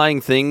underlying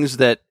things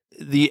that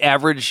the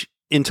average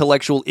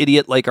intellectual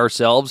idiot like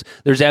ourselves,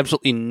 there's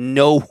absolutely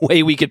no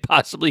way we could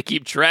possibly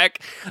keep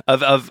track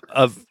of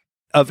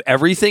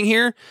everything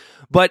here.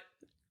 But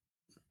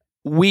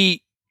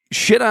we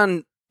shit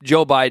on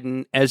Joe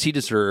Biden as he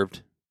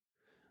deserved.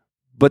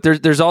 But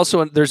there's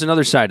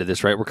another side of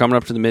this, right? We're coming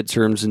up to the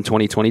midterms in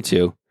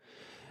 2022.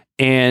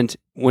 And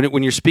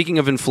when you're speaking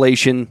of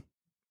inflation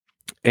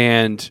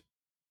and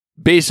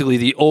basically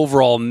the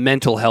overall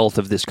mental health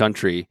of this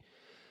country,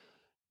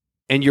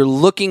 and you're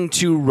looking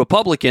to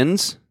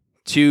Republicans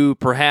to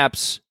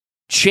perhaps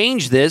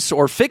change this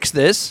or fix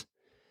this,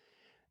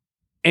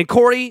 and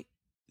Corey,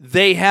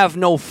 they have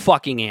no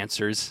fucking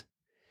answers.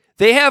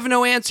 They have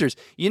no answers.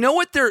 You know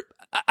what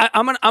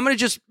I'm gonna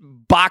just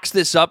box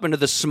this up into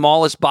the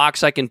smallest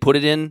box I can put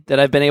it in that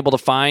I've been able to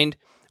find,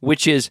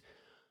 which is,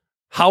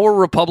 how are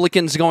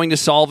Republicans going to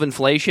solve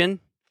inflation?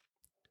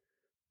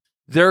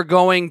 They're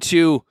going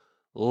to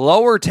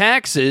lower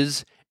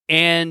taxes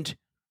and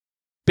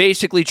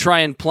basically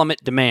try and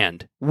plummet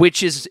demand,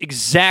 which is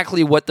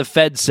exactly what the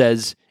Fed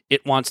says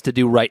it wants to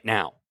do right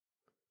now.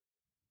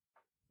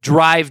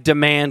 Drive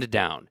demand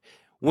down.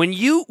 When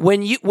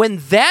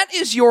that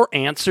is your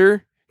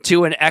answer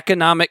to an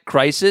economic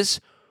crisis,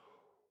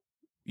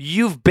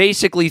 you've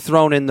basically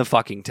thrown in the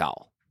fucking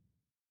towel.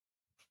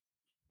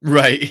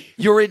 Right.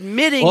 You're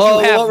admitting you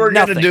have what we're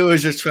nothing. going to do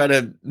is just try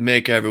to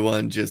make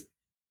everyone just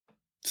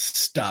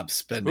stop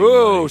spending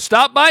money.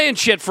 Stop buying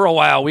shit for a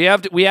while. We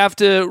have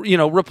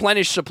to,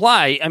 replenish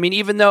supply. I mean,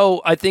 even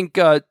though I think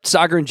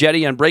Sagar and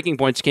Jetty on Breaking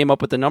Points came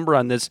up with a number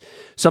on this,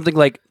 something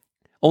like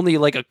only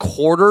like a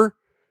quarter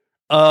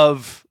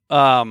of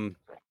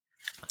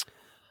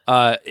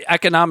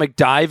economic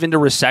dive into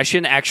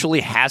recession actually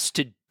has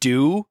to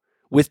do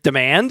with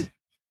demand.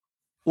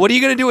 What are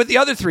you going to do with the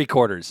other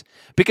 3/4?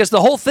 Because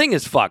the whole thing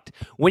is fucked.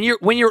 When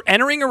you're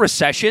entering a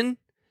recession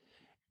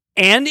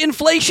and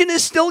inflation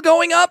is still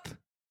going up,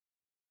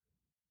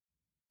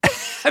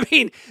 I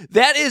mean,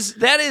 that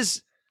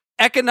is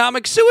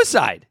economic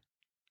suicide.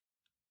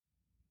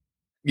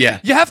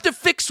 Yeah. You have to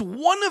fix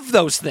one of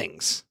those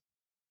things.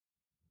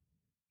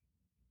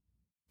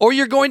 Or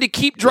you're going to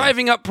keep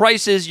driving up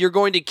prices. You're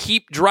going to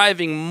keep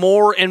driving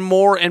more and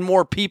more and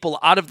more people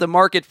out of the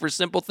market for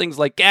simple things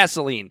like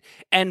gasoline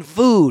and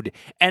food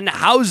and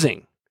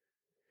housing.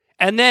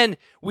 And then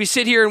we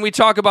sit here and we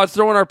talk about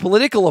throwing our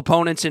political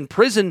opponents in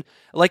prison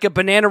like a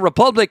banana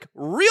republic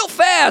real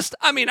fast.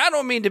 I mean, I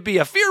don't mean to be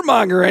a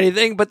fearmonger or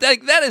anything, but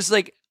that is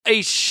like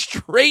a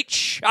straight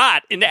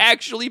shot into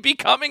actually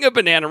becoming a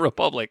banana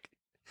republic.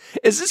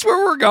 Is this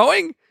where we're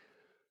going?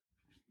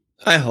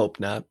 I hope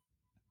not.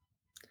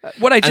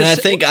 I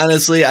think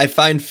honestly, I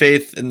find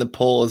faith in the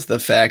polls, the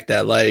fact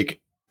that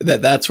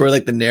that's where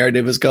the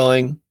narrative is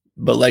going.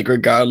 But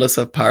regardless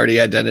of party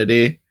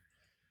identity,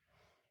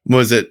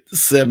 was it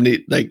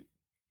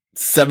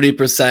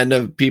 70%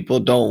 of people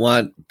don't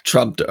want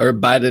Trump or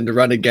Biden to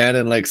run again,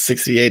 and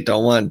 68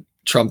 don't want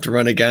Trump to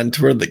run again,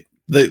 to where the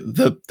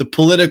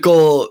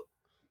political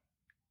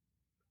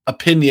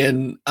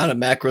opinion on a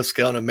macro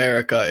scale in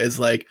America is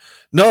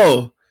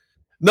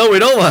no, we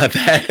don't want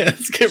that.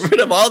 Let's get rid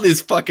of all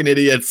these fucking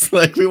idiots.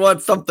 We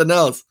want something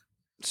else.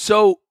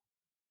 So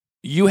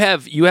you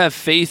have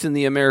faith in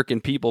the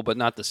American people, but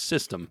not the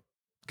system.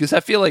 Because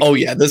I feel like... Oh,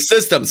 yeah, the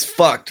system's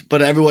fucked,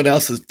 but everyone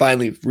else is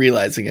finally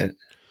realizing it.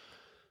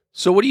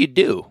 So what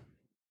do?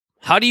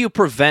 How do you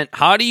prevent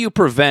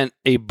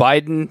a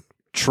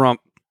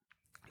Biden-Trump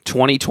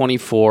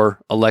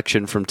 2024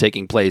 election from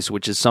taking place,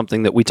 which is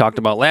something that we talked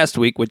about last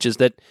week, which is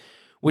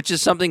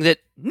something that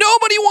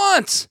nobody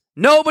wants.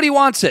 Nobody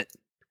wants it.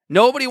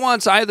 Nobody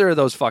wants either of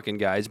those fucking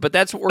guys, but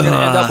that's what we're going to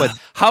end up with.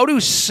 How do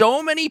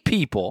so many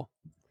people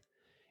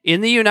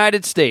in the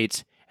United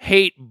States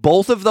hate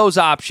both of those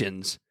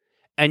options,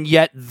 and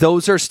yet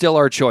those are still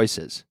our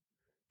choices?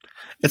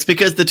 It's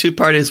because the two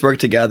parties work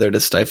together to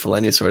stifle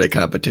any sort of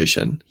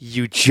competition.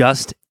 You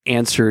just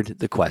answered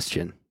the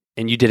question,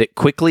 and you did it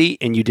quickly,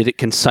 and you did it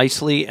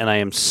concisely, and I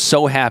am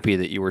so happy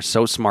that you were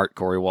so smart,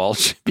 Corey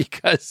Walsh,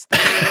 because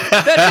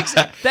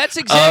that's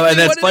exactly and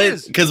that's what funny it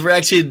is. because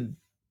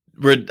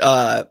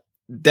we're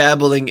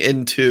dabbling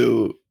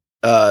into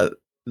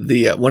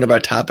the one of our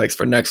topics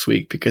for next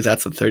week, because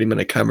that's a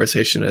 30-minute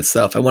conversation in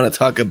itself. I want to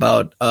talk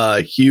about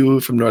Hugh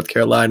from North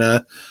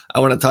Carolina. I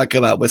want to talk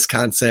about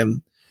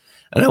Wisconsin.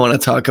 And I want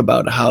to talk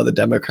about how the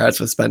Democrats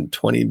have spent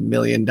 $20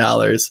 million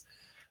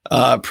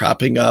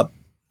propping up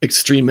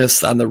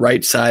extremists on the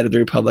right side of the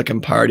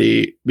Republican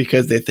Party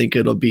because they think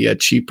it'll be a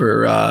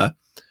cheaper,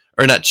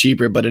 or not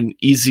cheaper, but an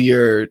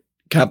easier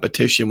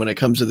competition when it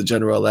comes to the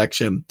general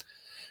election.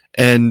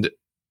 And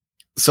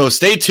so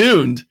stay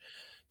tuned,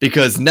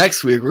 because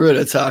next week we're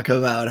going to talk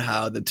about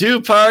how the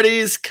two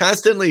parties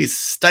constantly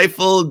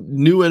stifle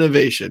new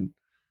innovation.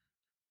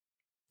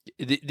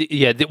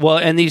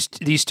 And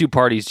these two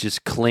parties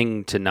just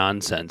cling to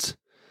nonsense.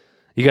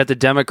 You got the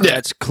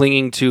Democrats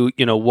clinging to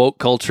woke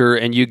culture,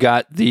 and you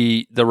got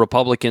the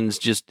Republicans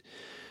just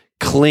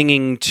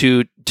clinging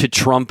to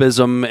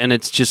Trumpism, and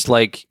it's just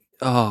like,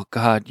 oh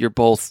God,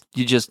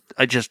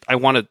 I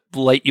want to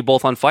light you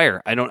both on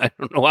fire. I don't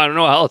know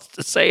how else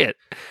to say it.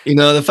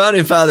 The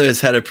founding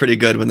fathers had it pretty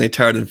good when they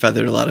tarred and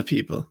feathered a lot of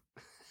people.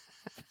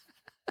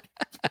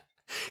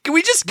 Can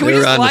we just put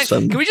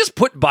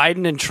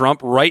Biden and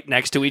Trump right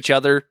next to each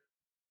other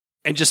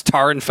and just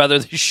tar and feather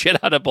the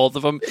shit out of both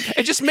of them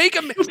and just make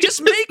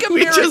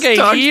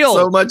America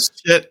heal?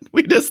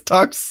 We just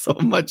talked so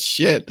much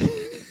shit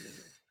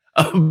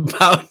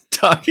about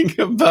talking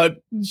about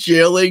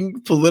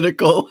jailing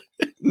political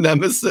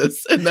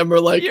nemesis, and then we're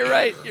like, you're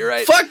right.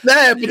 Fuck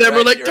that. But then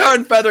we're like, tar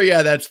and feather.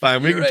 Yeah, that's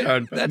fine. We can tar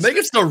and feather. They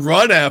can still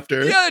run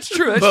after. Yeah, that's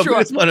true. That's true. We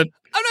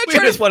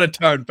just want to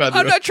tar and feather.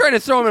 I'm not trying to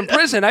throw him in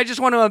prison. I just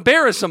want to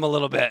embarrass him a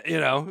little bit,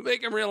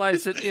 make him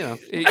realize that,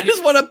 I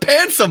just want to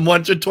pants him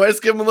once or twice,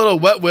 give him a little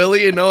wet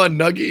willy, a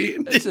nuggie.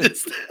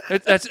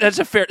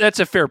 That's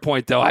a fair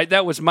point, though.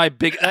 That was my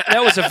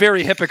that was a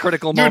very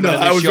hypocritical moment.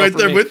 I was right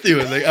there with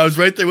you. And I was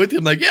right there with you.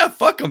 I'm like, yeah,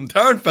 fuck him,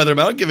 tar and feather him.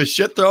 I don't give a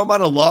shit. Throw him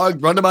on a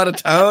log, run him out of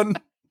town.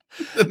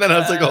 And then I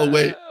was like, oh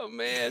wait. Oh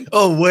man.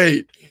 Oh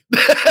wait. No.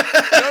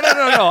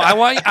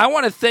 I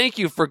want to thank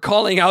you for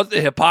calling out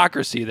the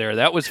hypocrisy there.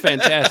 That was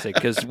fantastic,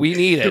 because we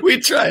need it. We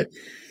try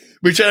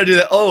to do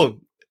that. Oh,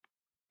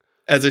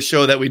 as a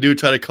show that we do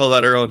try to call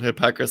out our own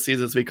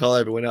hypocrisies as we call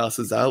everyone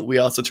else's out. We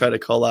also try to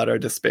call out our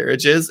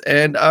disparages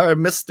and our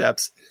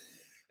missteps.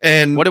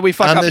 And what did we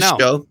fuck on up this now?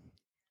 show?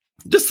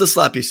 Just the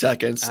sloppy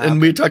seconds.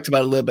 And we talked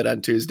about it a little bit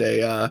on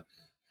Tuesday.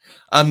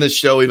 On this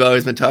show, we've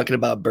always been talking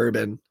about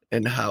bourbon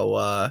and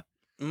how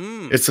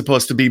it's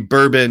supposed to be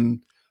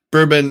bourbon.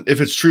 Bourbon, if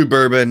it's true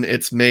bourbon,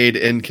 it's made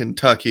in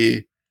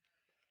Kentucky.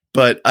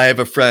 But I have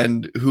a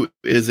friend who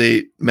is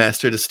a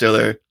master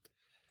distiller,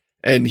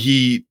 and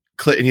he's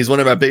one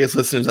of our biggest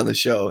listeners on the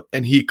show.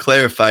 And he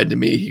clarified to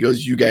me, he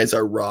goes, "You guys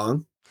are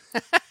wrong.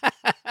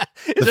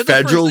 The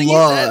federal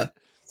law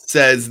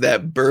says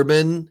that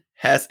bourbon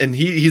has," and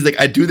he's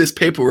like, "I do this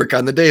paperwork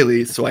on the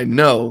daily, so I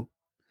know."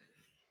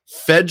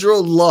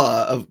 Federal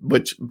law, of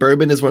which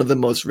bourbon is one of the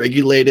most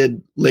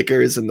regulated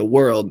liquors in the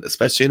world,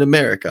 especially in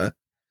America.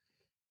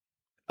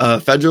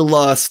 Federal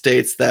law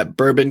states that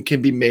bourbon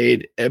can be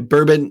made,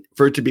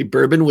 for it to be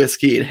bourbon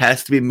whiskey, it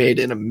has to be made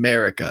in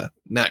America,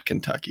 not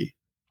Kentucky.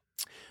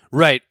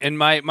 Right. And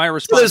my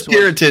response so there's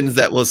Puritans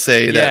that will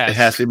say that it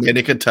has to be made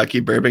in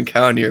Kentucky, Bourbon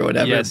County or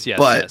whatever. Yes.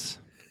 But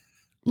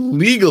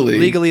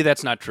legally,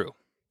 that's not true.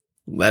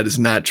 That is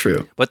not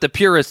true. But the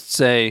purists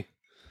say,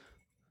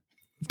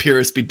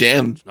 purists be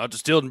damned. It's not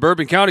distilled in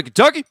Bourbon County,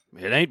 Kentucky.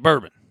 It ain't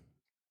bourbon.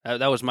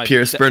 That was my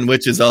purists burn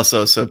witches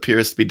also, so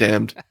purists be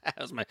damned.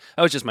 that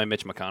was just my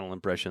Mitch McConnell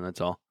impression.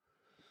 That's all.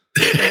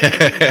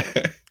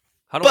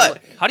 How do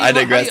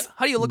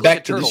you look Back like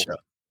a turtle? To the show.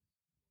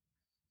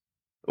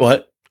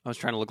 What? I was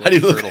trying to look like a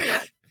turtle.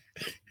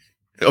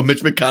 Oh,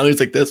 Mitch McConnell's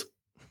like this.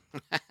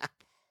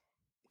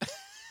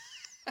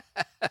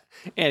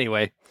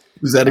 Anyway,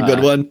 was that a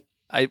good one?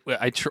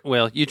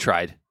 Well, you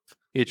tried.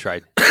 You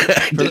tried.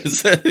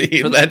 That's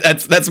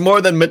more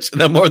than Mitch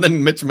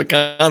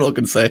McConnell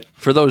can say.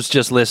 For those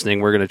just listening,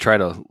 we're going to try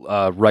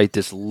to write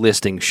this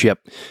listing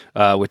ship,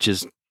 which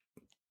is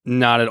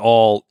not at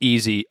all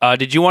easy.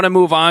 Did you want to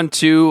move on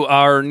to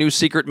our new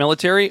secret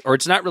military? Or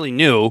it's not really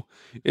new.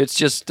 It's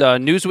just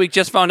Newsweek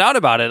just found out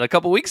about it a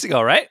couple weeks ago,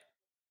 right?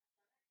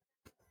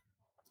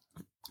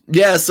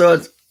 Yeah,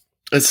 so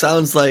it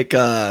sounds like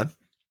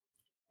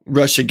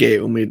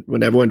Russiagate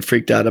when everyone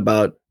freaked out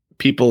about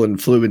people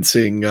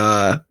influencing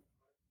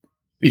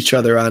each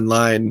other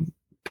online,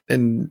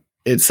 and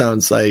it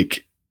sounds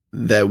like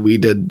that we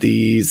did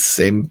the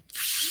same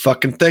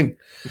fucking thing.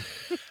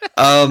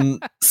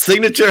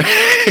 Signature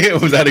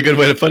was that a good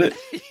way to put it?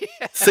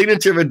 Yeah.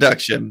 signature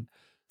reduction.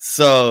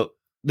 So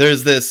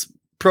there's this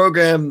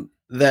program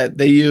that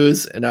they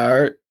use in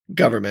our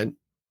government,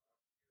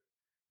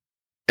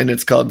 and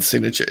it's called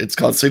signature. It's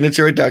called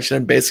signature reduction.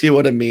 And basically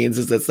what it means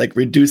is it's like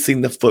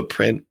reducing the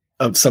footprint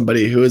of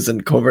somebody who is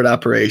in covert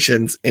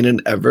operations in an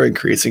ever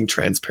increasing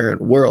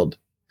transparent world.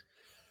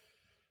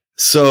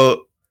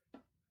 So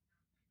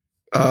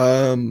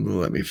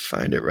let me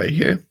find it right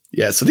here.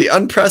 Yeah, so the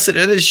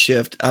unprecedented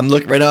shift. I'm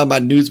looking right now. I'm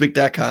on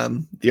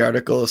Newsweek.com. The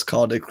article is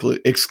called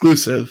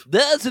 "Exclusive."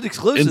 That's an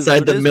exclusive.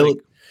 Inside the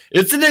military.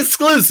 It's an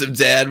exclusive,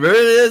 Dad.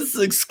 It's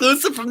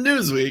exclusive from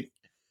Newsweek.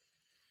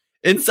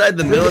 Inside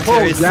the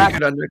military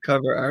secret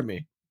undercover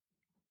army.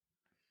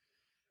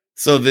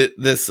 So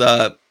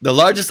the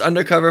largest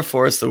undercover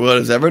force the world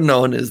has ever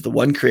known is the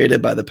one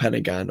created by the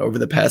Pentagon over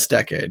the past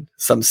decade.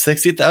 Some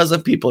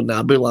 60,000 people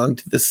now belong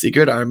to the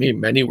secret army,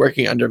 many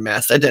working under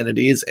masked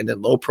identities and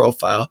in low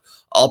profile,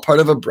 all part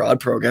of a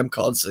broad program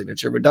called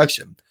Signature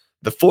Reduction.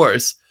 The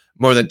force,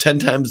 more than 10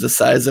 times the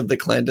size of the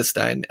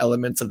clandestine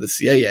elements of the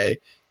CIA,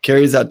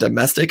 carries out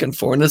domestic and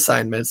foreign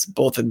assignments,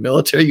 both in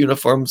military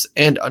uniforms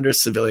and under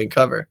civilian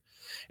cover.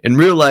 In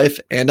real life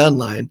and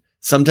online,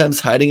 sometimes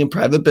hiding in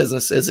private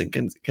businesses and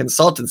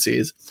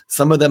consultancies,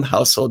 some of them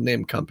household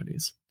name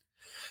companies.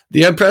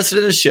 The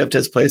unprecedented shift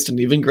has placed an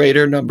even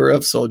greater number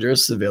of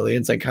soldiers,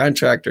 civilians, and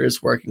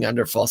contractors working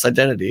under false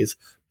identities,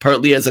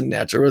 partly as a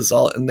natural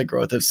result in the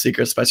growth of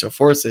secret special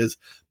forces,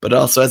 but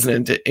also as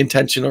an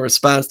intentional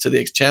response to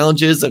the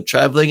challenges of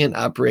traveling and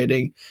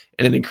operating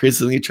in an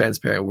increasingly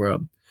transparent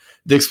world.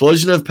 The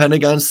explosion of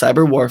Pentagon's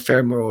cyber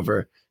warfare,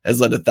 moreover,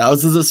 has led to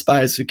thousands of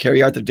spies who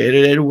carry out their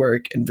day-to-day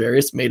work in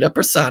various made-up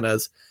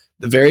personas,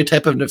 the very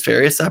type of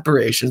nefarious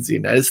operations the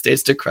United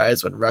States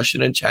decries when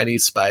Russian and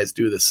Chinese spies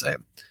do the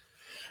same.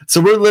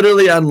 So we're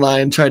literally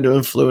online trying to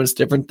influence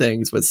different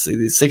things with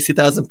these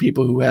 60,000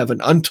 people who have an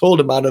untold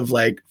amount of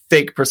like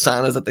fake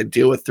personas that they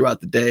deal with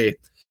throughout the day.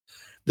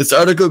 This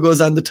article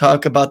goes on to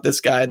talk about this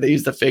guy. They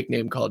used a fake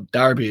name called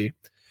Darby.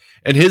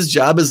 And his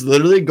job is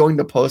literally going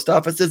to post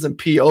offices and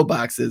P.O.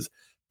 boxes,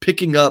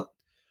 picking up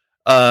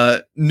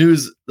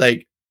news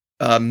like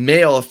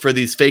mail for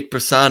these fake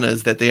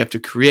personas that they have to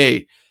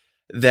create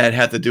that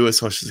have to do with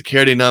social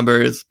security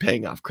numbers,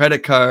 paying off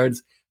credit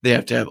cards. They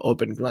have to have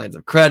open lines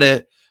of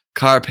credit,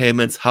 car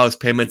payments, house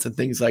payments, and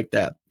things like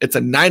that. It's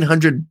a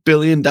 $900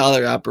 billion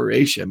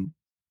operation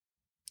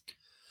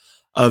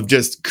of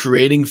just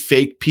creating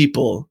fake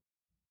people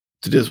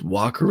to just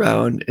walk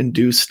around and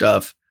do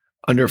stuff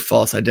under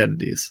false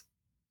identities.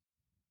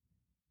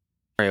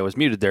 Sorry, I was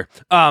muted there.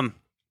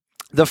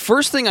 The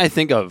first thing I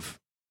think of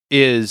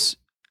is,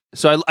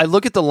 so I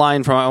look at the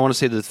line from, I want to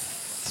say the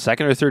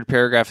second or third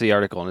paragraph of the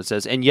article, and it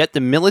says, and yet the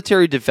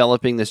military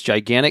developing this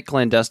gigantic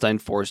clandestine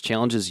force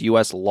challenges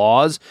U.S.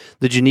 laws,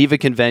 the Geneva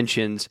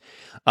Conventions,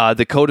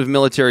 the Code of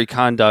Military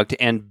Conduct,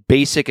 and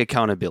basic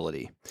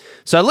accountability.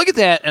 So I look at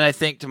that and I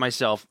think to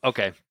myself,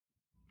 okay,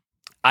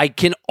 I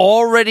can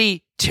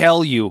already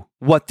tell you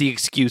what the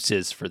excuse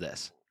is for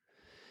this.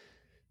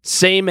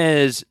 Same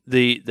as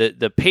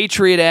the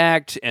Patriot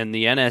Act and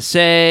the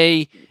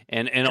NSA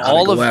and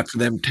all of after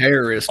them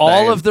terrorists,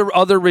 all of the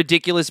other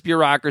ridiculous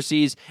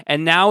bureaucracies,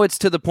 and now it's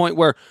to the point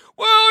where,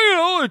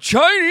 well, the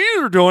Chinese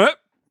are doing it,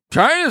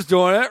 China's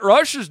doing it,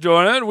 Russia's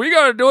doing it, we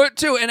got to do it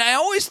too. And I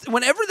always,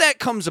 whenever that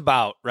comes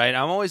about, right,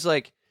 I'm always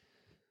like,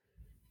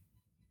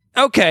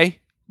 okay,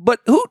 but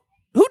who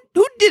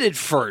did it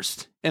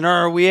first, and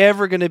are we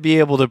ever going to be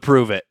able to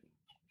prove it?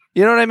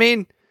 You know what I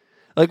mean?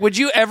 Like, would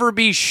you ever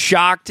be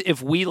shocked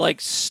if we,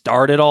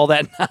 started all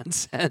that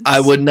nonsense? I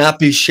would not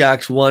be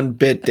shocked one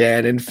bit,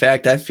 Dan. In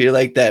fact, I feel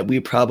like that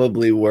we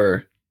probably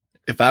were.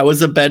 If I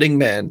was a betting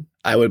man,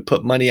 I would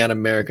put money on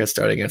America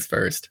starting us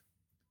first.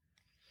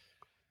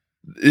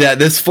 Yeah,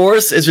 this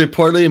force is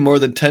reportedly more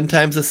than 10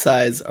 times the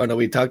size. Oh, no,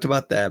 we talked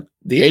about that.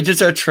 The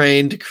agents are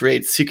trained to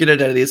create secret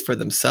identities for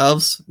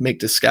themselves, make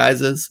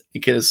disguises,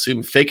 and can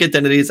assume fake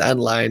identities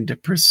online to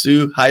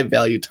pursue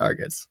high-value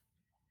targets.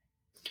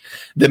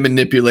 They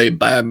manipulate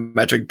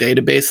biometric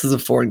databases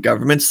of foreign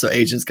governments so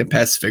agents can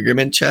pass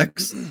fingerprint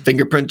checks,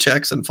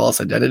 and false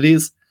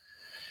identities.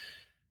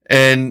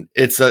 And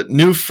it's a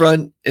new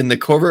front in the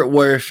covert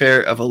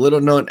warfare of a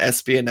little-known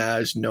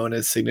espionage known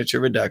as signature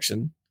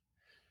reduction.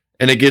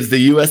 And it gives the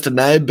U.S.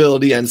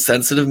 deniability on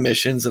sensitive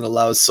missions and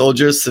allows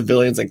soldiers,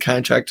 civilians, and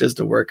contractors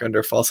to work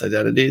under false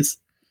identities.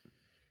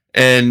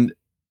 And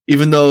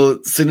even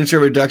though signature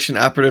reduction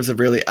operatives are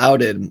really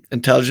outed,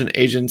 intelligence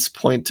agents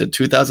point to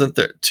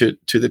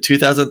the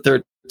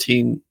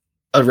 2013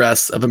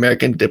 arrests of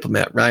American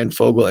diplomat Ryan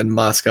Fogel in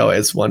Moscow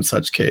as one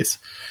such case.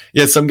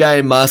 Yeah, some guy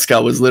in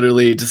Moscow was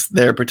literally just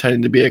there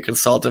pretending to be a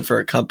consultant for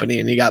a company,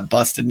 and he got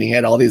busted, and he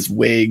had all these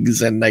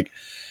wigs and and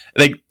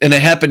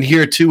it happened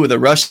here too with a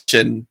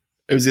Russian.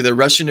 It was either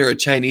Russian or a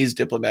Chinese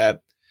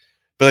diplomat.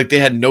 But they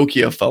had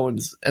Nokia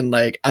phones, and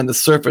on the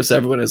surface,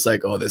 everyone is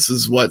like, "Oh, this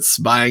is what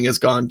spying has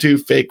gone to: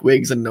 fake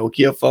wigs and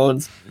Nokia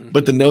phones."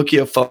 But the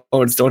Nokia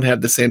phones don't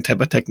have the same type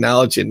of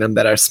technology in them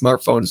that our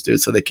smartphones do,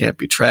 so they can't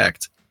be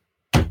tracked.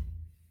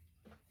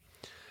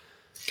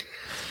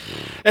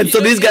 And so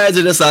these guys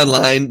are just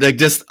online, like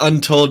just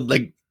untold,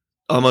 like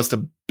almost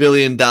 $1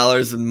 billion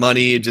in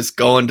money just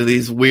going to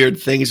these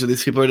weird things where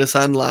these people are just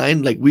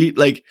online.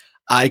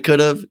 I could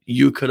have,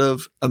 you could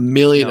have, a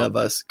million of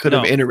us could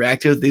have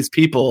interacted with these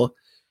people,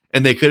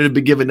 and they could have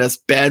been giving us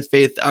bad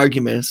faith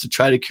arguments to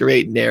try to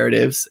create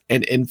narratives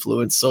and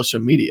influence social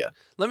media.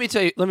 Let me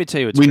tell you.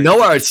 We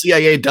know our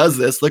CIA does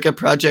this. Look at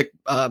Project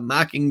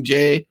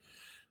Mockingjay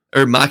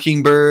or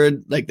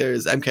Mockingbird. Like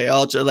there's MK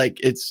Ultra. Like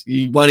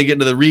you want to get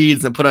into the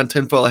reads and put on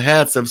tinfoil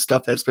hats of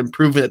stuff that's been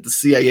proven that the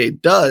CIA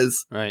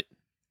does. Right.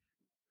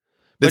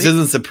 This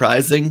isn't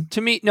surprising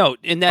to me. No,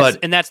 and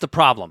that's the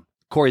problem,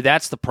 Corey.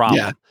 That's the problem.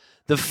 Yeah.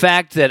 The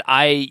fact that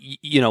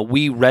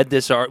we read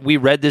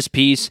this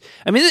piece.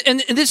 I mean,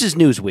 and this is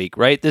Newsweek,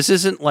 right? This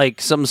isn't like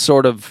some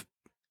sort of,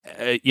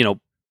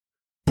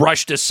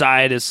 brushed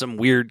aside as some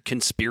weird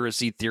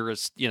conspiracy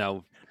theorist,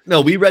 No,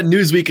 we read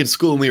Newsweek in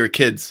school when we were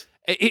kids.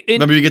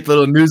 Remember you get the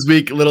little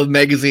Newsweek, little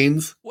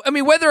magazines? I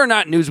mean, whether or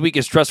not Newsweek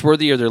is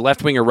trustworthy or they're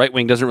left-wing or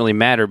right-wing doesn't really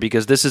matter,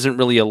 because this isn't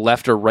really a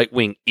left or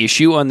right-wing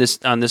issue on this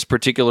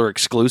particular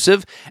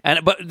exclusive.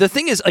 But the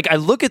thing is, like, I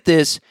look at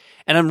this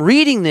and I'm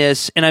reading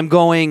this and I'm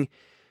going,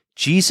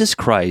 Jesus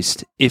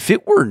Christ, if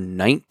it were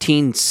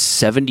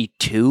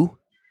 1972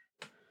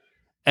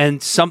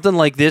 and something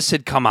like this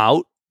had come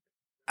out,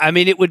 I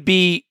mean, it would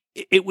be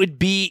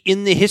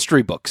in the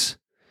history books.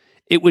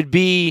 It would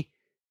be,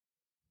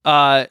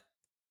 it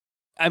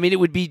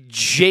would be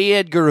J.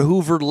 Edgar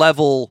Hoover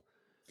level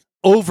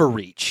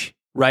overreach,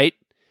 right?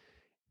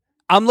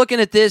 I'm looking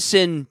at this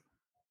and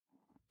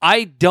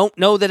I don't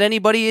know that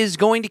anybody is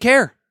going to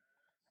care.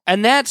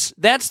 And that's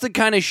the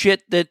kind of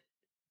shit that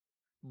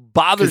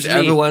bothers me.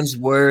 Everyone's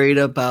worried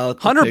about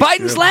Hunter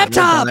Biden's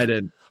laptop.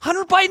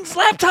 Hunter Biden's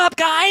laptop,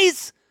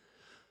 guys.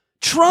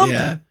 Trump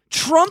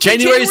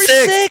January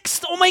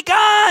 6th. Oh my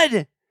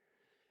God.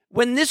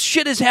 When this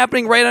shit is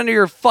happening right under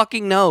your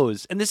fucking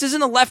nose, and this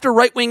isn't a left or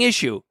right wing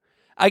issue.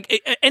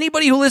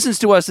 Anybody who listens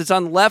to us that's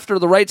on the left or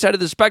the right side of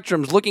the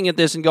spectrum is looking at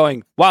this and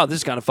going, wow, this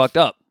is kind of fucked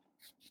up.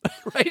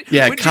 Right?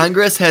 Yeah,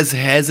 Congress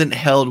hasn't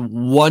held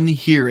one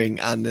hearing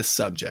on this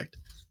subject.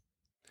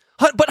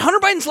 But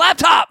Hunter Biden's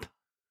laptop.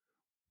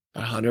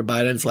 Hunter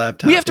Biden's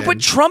laptop. We have to put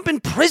Trump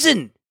in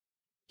prison.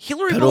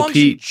 Hillary belongs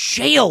in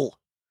jail.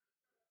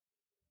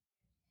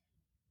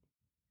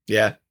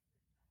 Yeah.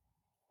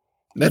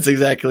 That's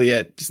exactly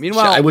it.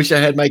 Meanwhile, I wish I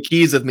had my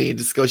keys with me.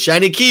 Just go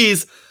shiny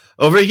keys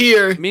over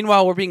here.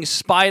 Meanwhile, we're being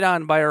spied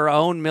on by our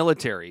own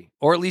military,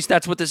 or at least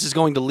that's what this is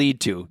going to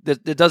lead to.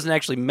 That doesn't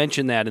actually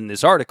mention that in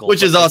this article,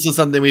 which is also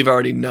something we've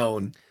already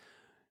known.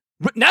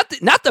 Not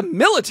the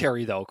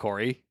military though,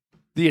 Corey.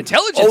 The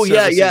intelligence. Oh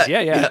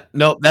yeah.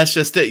 No, that's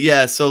just it.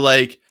 Yeah. So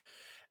like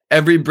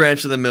every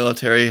branch of the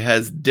military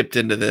has dipped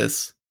into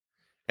this,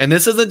 and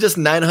this isn't just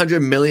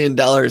 $900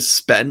 million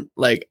spent.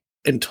 Like.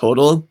 In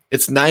total,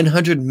 it's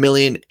 $900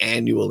 million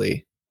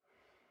annually.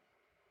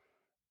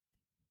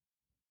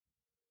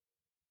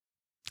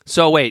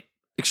 So wait,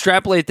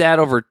 extrapolate that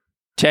over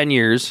 10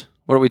 years.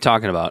 What are we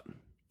talking about?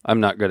 I'm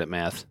not good at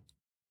math.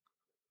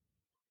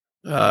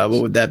 What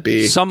would that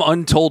be? Some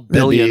untold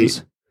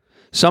billions.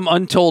 Some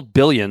untold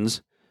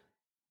billions.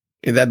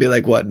 That'd be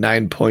like what?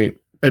 That'd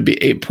be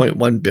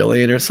 8.1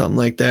 billion or something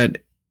like that.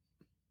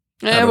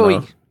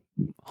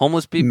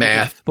 Homeless people,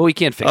 math, but we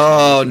can't fix.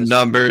 Oh,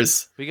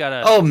 numbers. We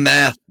gotta. Oh,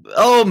 math.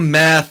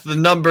 The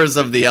numbers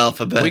of the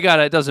alphabet.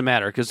 It doesn't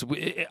matter because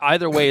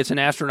either way, it's an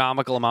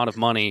astronomical amount of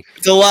money.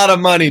 It's a lot of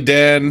money,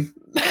 Dan.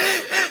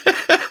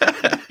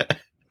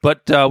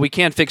 But we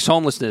can't fix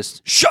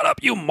homelessness. Shut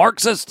up, you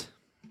Marxist.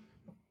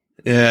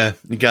 Yeah,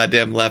 you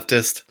goddamn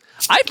leftist.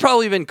 I've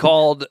probably been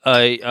called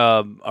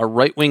a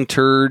right-wing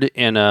turd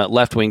and a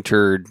left-wing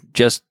turd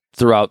just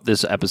throughout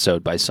this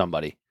episode by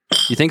somebody.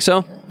 You think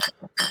so?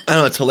 I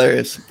know, it's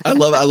hilarious. I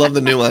love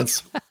the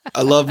nuance.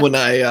 I love when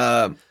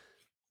I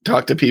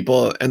talk to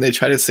people and they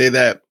try to say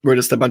that we're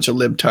just a bunch of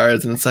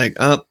libtards, and it's like,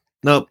 oh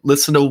no,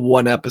 listen to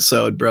one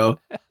episode, bro.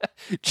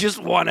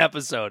 Just one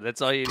episode.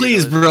 That's all you need.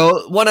 Please,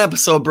 bro. One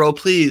episode, bro,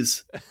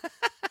 please.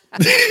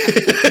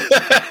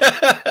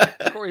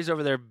 Corey's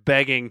over there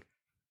begging.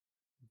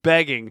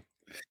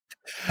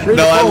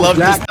 No, I love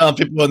just telling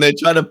people when they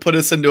try to put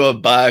us into a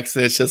box,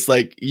 and it's just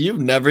like, you've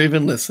never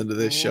even listened to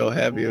this show,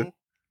 have you?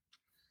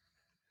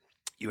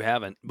 You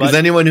haven't. Because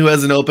anyone who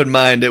has an open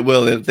mind,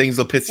 things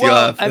will piss you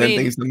off.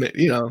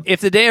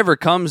 If the day ever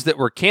comes that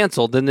we're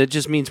canceled, then it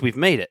just means we've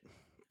made it.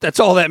 That's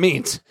all that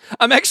means.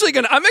 I'm actually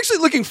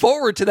looking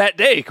forward to that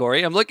day,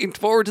 Corey. I'm looking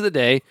forward to the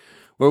day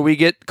where we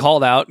get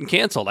called out and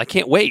canceled. I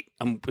can't wait.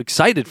 I'm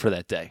excited for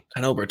that day. I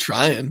know, we're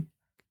trying.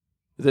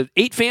 The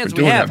 8 fans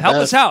we have, help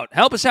us out.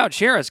 Help us out.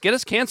 Share us. Get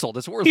us canceled.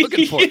 That's what we're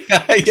looking for.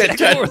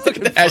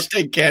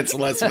 Hashtag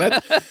cancel us.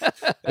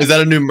 Is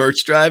that a new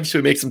merch drive? Should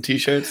we make some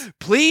t-shirts?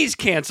 Please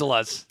cancel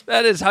us.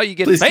 That is how you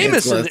get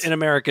famous in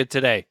America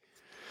today.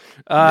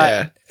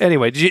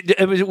 Anyway,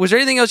 was there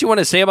anything else you want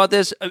to say about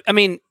this? I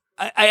mean,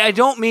 I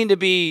don't mean to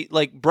be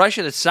like brush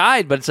it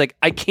aside, but it's like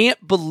I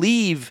can't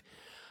believe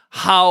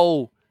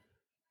how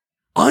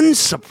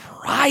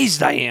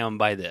unsurprised I am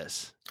by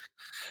this.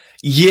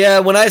 Yeah,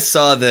 when I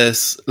saw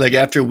this, like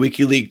after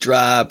WikiLeaks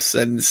drops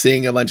and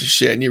seeing a bunch of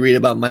shit, and you read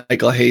about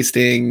Michael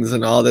Hastings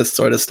and all this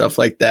sort of stuff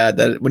like that,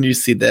 that when you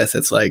see this,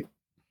 it's like,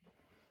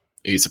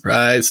 are you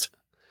surprised?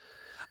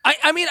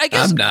 I mean, I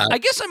guess I'm not. I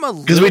guess I'm a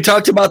Because we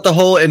talked about the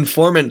whole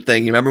informant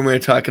thing. You remember when we were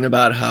talking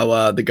about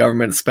how the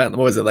government spent,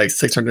 what was it, like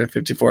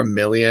 $654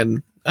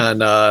 million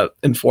on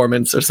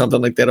informants or something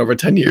like that over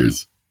 10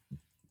 years?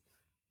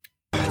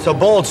 It's a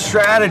bold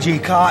strategy,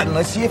 Cotton.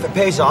 Let's see if it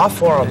pays off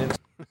for them.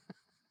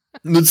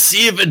 Let's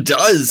see if it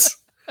does.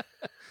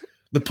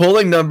 The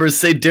polling numbers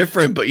say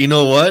different, but you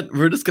know what?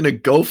 We're just going to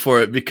go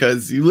for it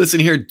because you listen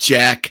here,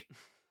 Jack.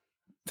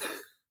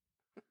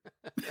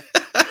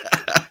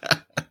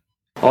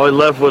 All he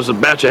left was a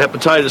batch of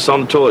hepatitis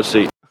on the toilet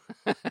seat.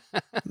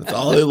 That's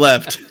all he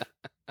left.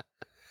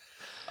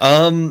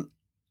 So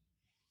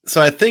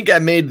I think I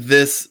made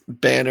this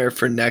banner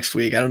for next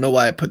week. I don't know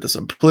why I put this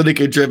on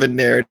politically driven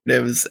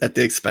narratives at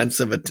the expense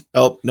of it.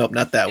 Oh, nope,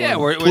 not that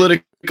one.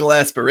 Political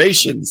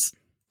aspirations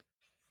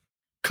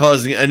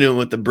causing anyone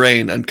with the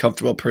brain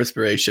uncomfortable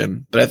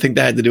perspiration. But I think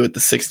that had to do with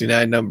the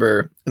 69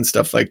 number and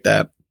stuff like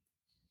that.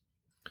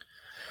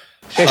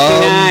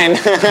 69.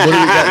 What do we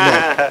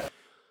got next?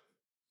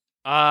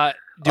 I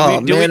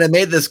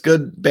made this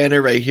good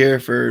banner right here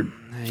for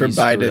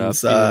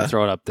Biden's.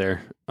 Throw it up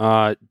there.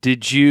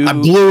 Did you? I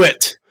blew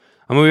it.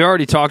 I mean, we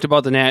already talked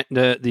about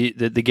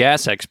the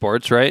gas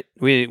exports, right?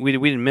 We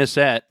didn't miss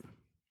that.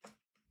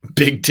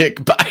 Big Dick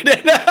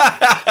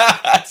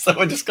Biden.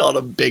 Someone just called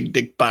him Big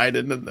Dick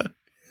Biden.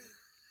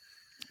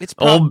 It's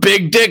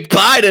Big Dick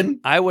Biden.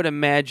 I would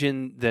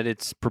imagine that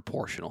it's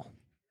proportional.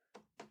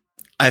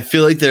 I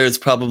feel like there's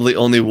probably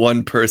only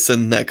one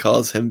person that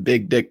calls him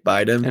Big Dick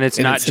Biden, and it's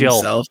not Jill.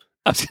 Himself.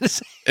 I was going to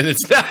say, and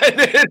it's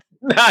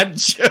not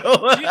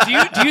Jill.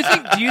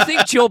 Do you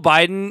think Jill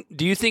Biden?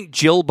 Do you think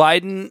Jill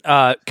Biden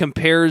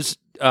compares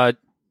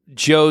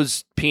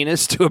Joe's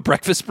penis to a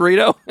breakfast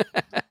burrito?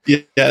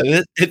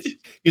 Yeah.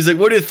 He's like,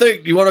 what do you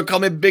think? You want to call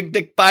me Big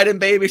Dick Biden,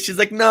 baby? She's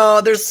like, no,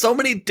 there's so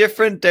many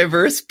different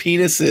diverse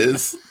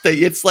penises that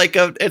it's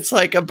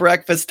like a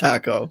breakfast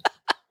taco.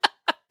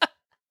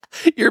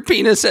 Your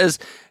penis has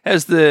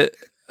the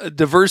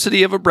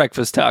diversity of a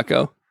breakfast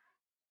taco.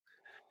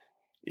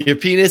 Your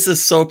penis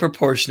is so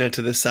proportionate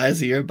to the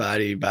size of your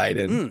body,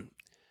 Biden.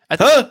 I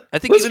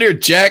think listen here,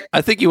 Jack.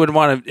 I think you would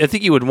want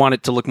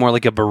it to look more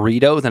like a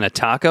burrito than a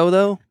taco,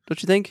 though.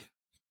 Don't you think?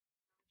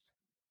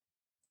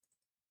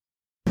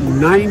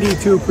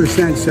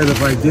 92% said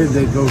if I did,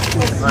 they'd vote for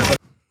it.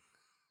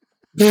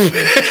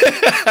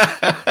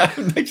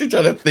 I'm actually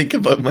trying to think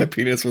about what my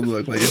penis would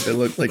look like if it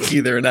looked like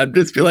either, and I'd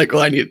just be like,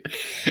 "Well, I need."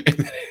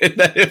 And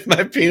then if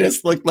my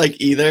penis looked like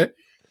either,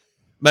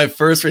 my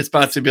first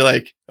response would be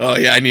like, "Oh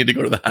yeah, I need to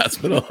go to the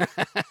hospital."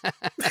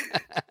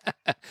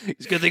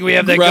 It's a good thing we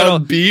have that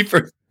ground beef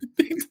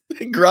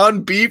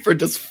or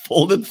just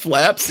folded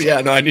flaps.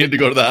 Yeah, no, I need to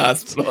go to the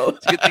hospital.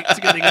 It's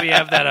a good thing we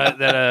have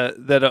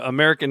that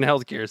American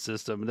healthcare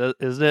system,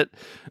 isn't it?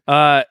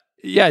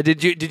 Yeah.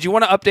 Did you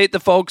want to update the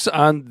folks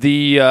on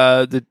the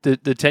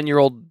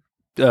 10-year-old?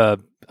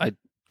 I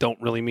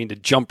don't really mean to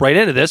jump right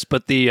into this,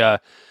 but the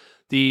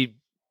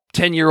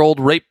 10-year-old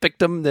rape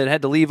victim that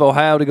had to leave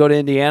Ohio to go to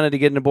Indiana to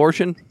get an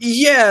abortion.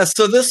 Yeah.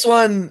 So this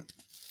one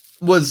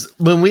was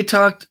when we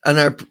talked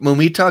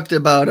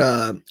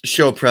about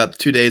show prep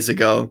 2 days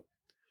ago.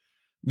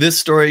 This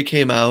story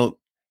came out,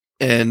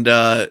 and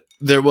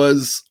there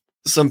was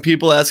some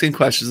people asking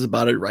questions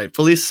about it,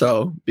 rightfully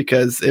so,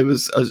 because it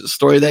was a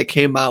story that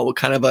came out with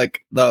kind of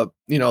like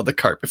the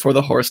cart before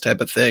the horse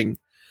type of thing,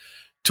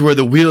 to where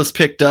the wheels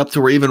picked up,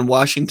 to where even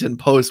Washington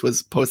Post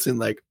was posting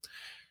like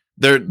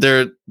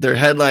their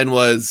headline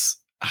was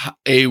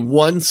a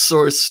one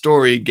source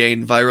story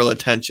gained viral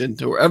attention,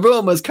 to where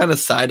everyone was kind of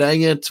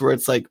side-eyeing it, to where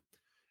it's like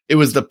it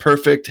was the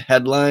perfect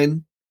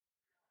headline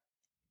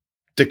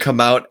to come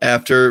out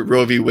after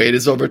Roe v. Wade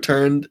is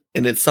overturned.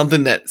 And it's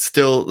something that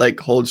still like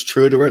holds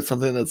true, to where it's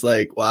something that's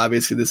like, well,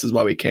 obviously this is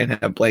why we can't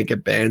have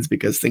blanket bans,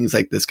 because things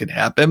like this could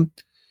happen.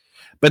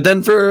 But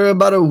then for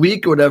about a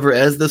week or whatever,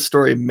 as the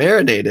story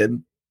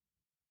marinated,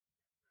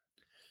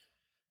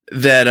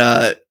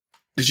 that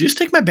did you just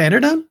take my banner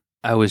down?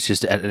 I was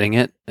just editing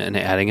it and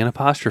adding an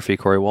apostrophe,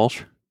 Corey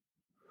Walsh.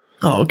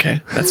 Oh,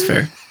 okay. That's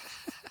fair.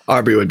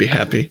 Aubrey would be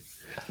happy.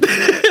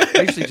 I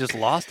actually just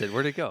lost it.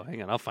 Where'd it go?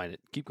 Hang on, I'll find it.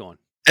 Keep going.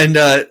 And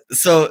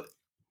so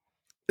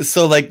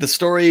like the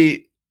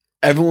story,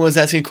 everyone was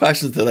asking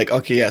questions. They're like,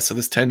 okay, yeah, so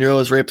this 10-year-old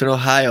was raped in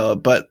Ohio,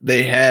 but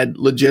they had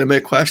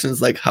legitimate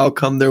questions like, how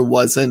come there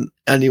wasn't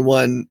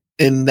anyone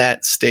in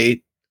that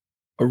state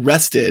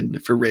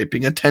arrested for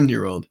raping a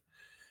 10-year-old?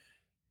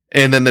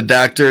 And then the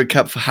doctor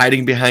kept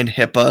hiding behind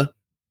HIPAA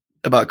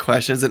about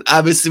questions. And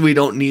obviously we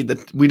don't need to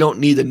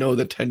know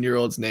the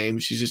 10-year-old's name.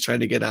 She's just trying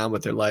to get on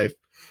with her life.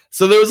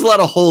 So there was a lot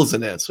of holes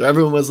in it. So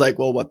everyone was like,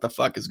 well, what the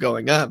fuck is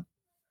going on?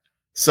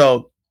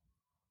 So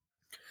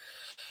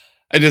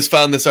I just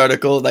found this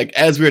article, like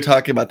as we were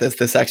talking about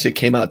this actually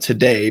came out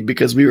today,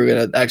 because we were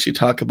going to actually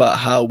talk about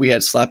how we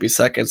had sloppy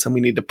seconds and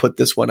we need to put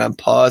this one on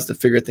pause to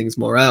figure things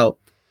more out.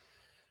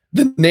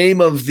 The name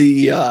of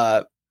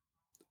the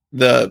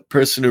the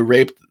person who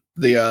raped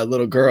the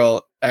little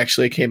girl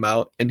actually came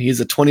out, and he's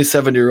a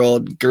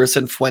 27-year-old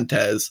Gerson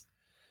Fuentes,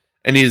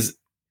 and he's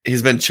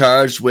been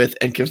charged with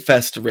and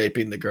confessed to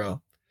raping the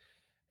girl.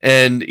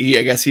 And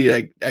I guess he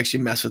like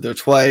actually messed with her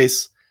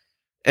twice.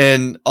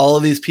 And all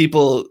of these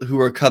people who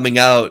are coming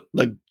out,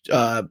 like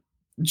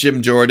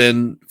Jim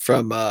Jordan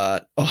from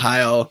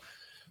Ohio,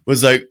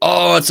 was like,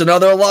 "Oh, it's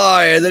another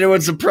lie," and then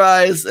everyone's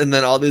surprised. And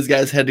then all these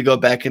guys had to go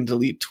back and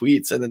delete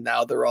tweets, and then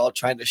now they're all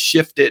trying to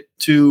shift it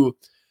to,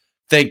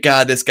 "Thank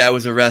God this guy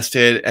was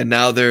arrested." And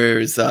now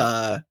there's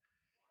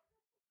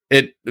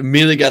it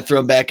immediately got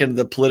thrown back into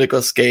the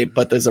political scape,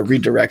 but there's a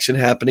redirection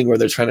happening where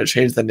they're trying to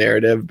change the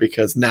narrative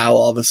because now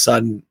all of a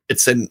sudden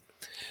it's an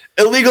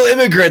illegal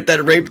immigrant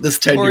that raped this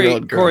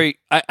 10-year-old girl. Corey,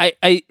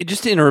 I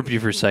just to interrupt you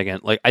for a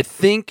second. Like, I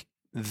think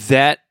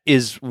that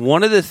is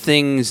one of the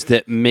things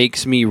that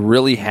makes me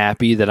really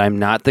happy that I'm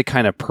not the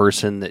kind of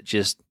person that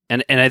just,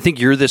 and I think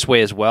you're this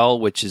way as well,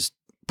 which is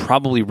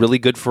probably really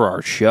good for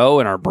our show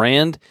and our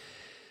brand.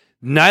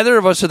 Neither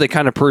of us are the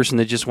kind of person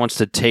that just wants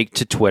to take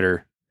to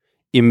Twitter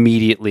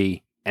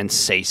immediately and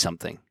say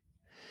something.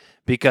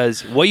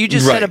 Because what you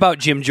just said about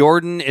Jim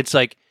Jordan, it's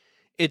like,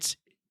 it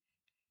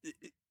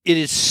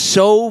is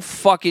so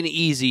fucking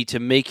easy to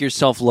make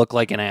yourself look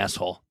like an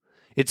asshole.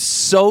 It's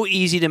so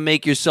easy to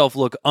make yourself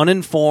look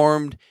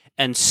uninformed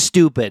and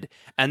stupid.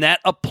 And that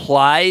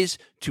applies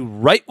to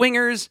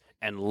right-wingers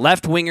and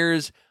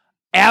left-wingers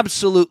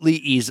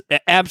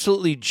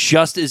absolutely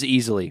just as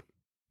easily.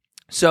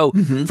 So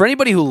for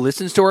anybody who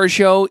listens to our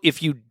show,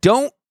 if you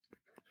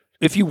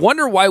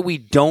wonder why we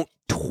don't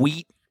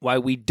tweet, why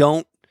we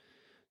don't,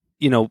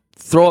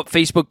 throw up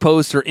Facebook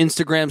posts or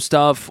Instagram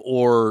stuff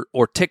or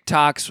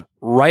TikToks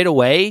right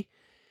away,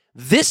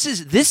 this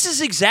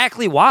is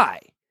exactly why.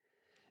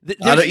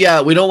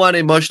 We don't want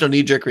emotional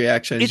knee-jerk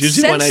reactions. It's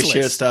usually senseless. when I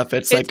share stuff,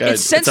 it's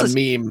a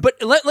meme.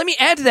 But let me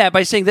add to that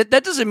by saying that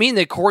doesn't mean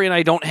that Corey and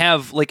I don't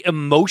have like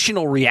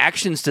emotional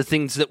reactions to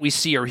things that we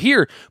see or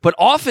hear. But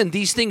often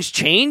these things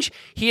change.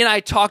 He and I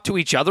talk to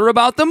each other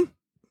about them.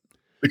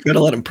 We gotta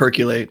let them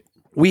percolate.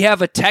 We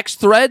have a text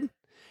thread,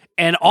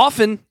 and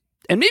often,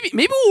 and maybe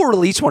we'll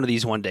release one of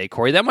these one day,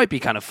 Corey. That might be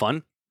kind of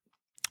fun.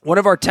 One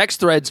of our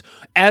text threads,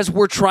 as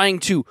we're trying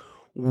to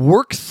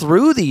work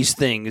through these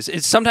things,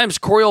 it's sometimes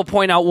Corey will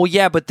point out, well,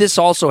 yeah, but this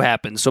also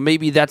happened, so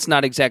maybe that's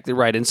not exactly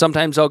right. And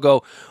sometimes I'll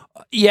go,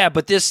 yeah,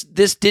 but this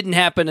didn't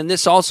happen, and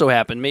this also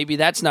happened. Maybe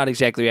that's not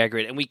exactly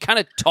accurate. And we kind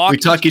of talk. We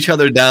talk each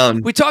other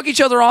down. We talk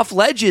each other off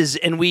ledges,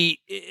 and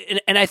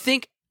I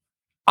think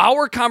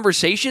our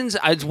conversations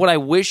is what I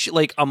wish,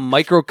 like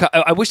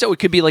I wish that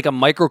could be like a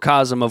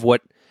microcosm of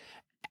what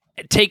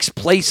takes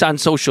place on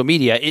social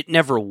media. It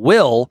never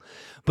will,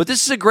 but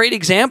this is a great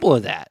example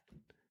of that.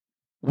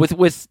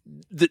 With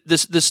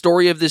the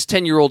story of this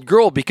 10-year-old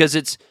girl, because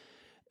it's,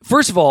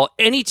 first of all,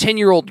 any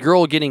 10-year-old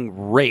girl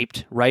getting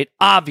raped, right?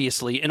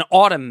 Obviously, an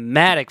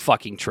automatic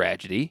fucking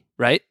tragedy,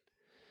 right?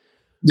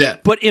 Yeah.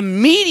 But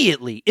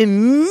immediately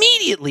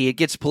it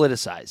gets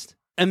politicized.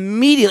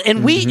 Immediately,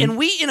 and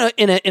we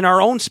in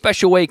our own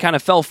special way kind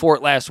of fell for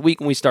it last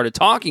week when we started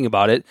talking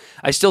about it.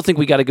 I still think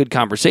we got a good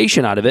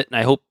conversation out of it, and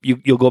I hope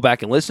you'll go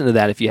back and listen to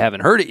that if you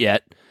haven't heard it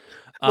yet.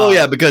 Well,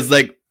 yeah, because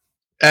like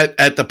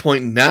at the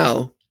point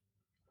now,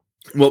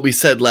 what we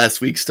said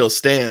last week still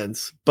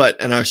stands, but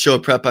in our show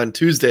prep on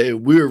Tuesday,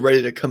 we were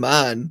ready to come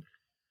on.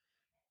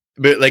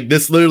 But like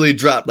this literally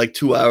dropped like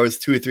 2 or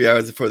 3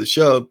 hours before the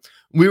show.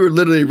 We were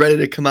literally ready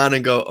to come on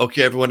and go,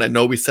 okay, everyone, I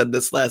know we said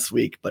this last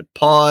week, but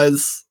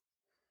pause.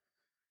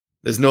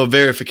 There's no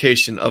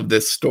verification of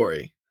this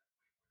story.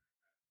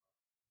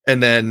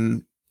 And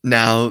then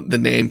now the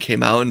name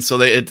came out, and so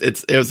it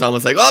was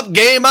almost like, oh,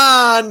 game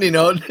on,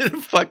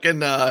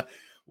 fucking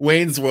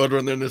Wayne's World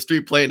when they're in the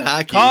street playing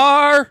hockey.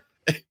 Car.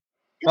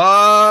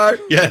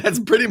 Yeah,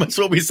 that's pretty much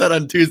what we said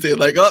on Tuesday.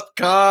 Like,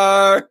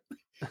 car.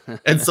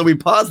 And so we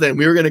paused then.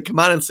 We were going to come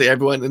on and say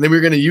everyone, and then we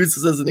were going to use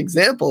this as an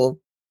example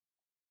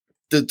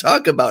to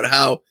talk about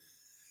how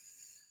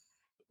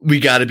we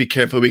got to be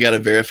careful. We got to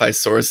verify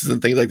sources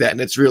and things like that.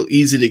 And it's real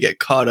easy to get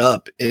caught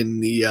up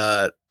in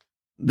the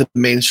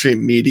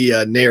mainstream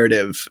media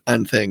narrative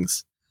on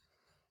things.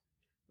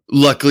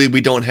 Luckily,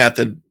 we don't have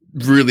to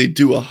really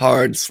do a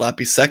hard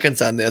sloppy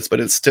seconds on this, but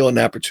it's still an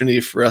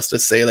opportunity for us to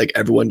say, like,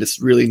 everyone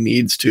just really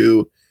needs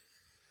to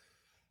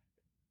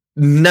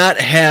not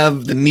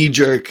have the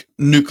knee-jerk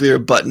nuclear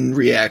button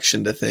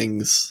reaction to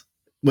things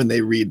when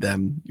they read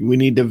them. We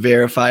need to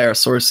verify our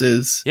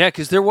sources. Yeah,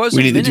 because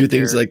we need to do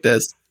things like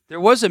this. There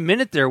was a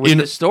minute there with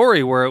the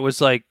story where it was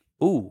like,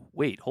 ooh,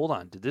 wait, hold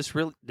on. Did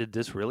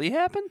this really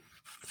happen?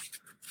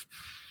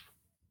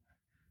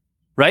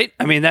 Right?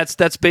 I mean,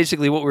 that's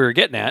basically what we were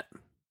getting at.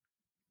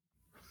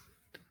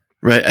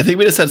 Right. I think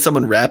we just had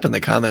someone rap in the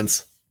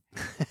comments.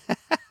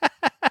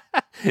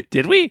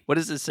 Did we? What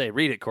does it say?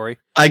 Read it, Corey.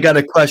 I got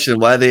a question.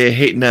 Why they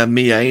hating on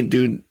me? I ain't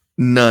doing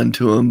none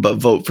to them but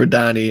vote for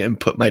Donnie and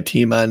put my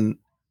team on.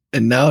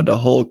 And now the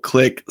whole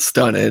clique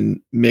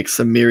stunning, mix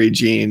some Mary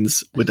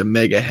jeans with a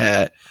mega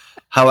hat.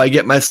 How I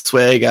get my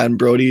swag on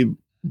Brody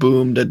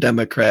Boom, the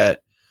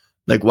Democrat.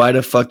 Like, why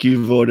the fuck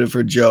you voted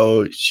for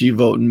Joe? She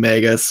voting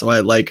MAGA, so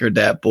I like her.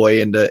 Dat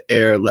boy in the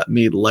air, let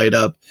me light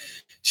up.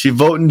 She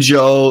voting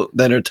Joe,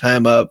 then her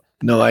time up.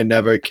 No, I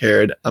never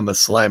cared. I'm a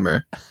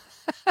Slimer.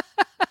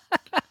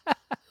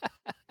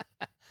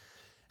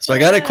 So I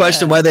got a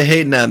question: why they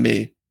hating on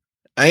me?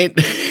 I ain't.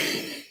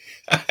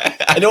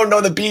 I don't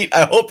know the beat.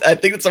 I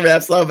think it's a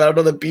rap song, but I don't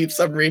know the beat.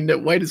 So I'm reading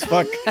it white as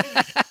fuck.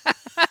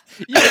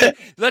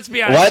 Let's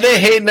be honest. Why they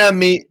hating on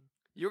me?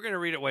 You're gonna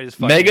read it white as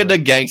fuck. MAGA the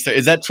gangster.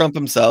 Is that Trump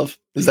himself?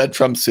 Is that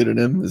Trump's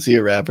pseudonym? Is he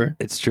a rapper?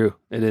 It's true.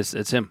 It is.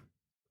 It's him.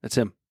 It's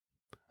him.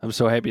 I'm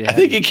so happy to have I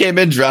think you. he came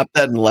in, dropped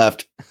that, and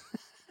left.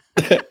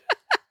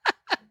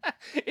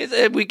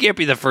 We can't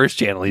be the first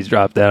channel he's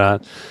dropped that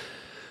on.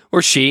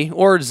 Or she,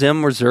 or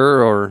Zim, or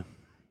Zer, or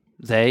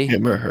they.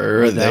 Him or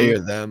her, or they, or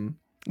them.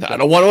 them. I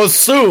don't want to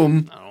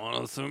assume. I don't want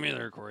to assume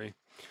either, Corey.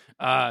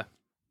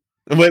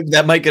 Wait,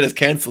 that might get us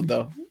canceled,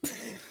 though.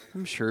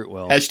 I'm sure it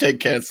will. Hashtag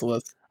cancel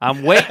us.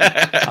 I'm waiting.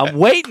 I'm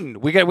waiting.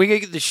 We got to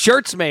get the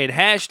shirts made.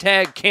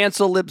 Hashtag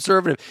cancel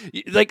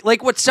Libservative.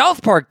 Like what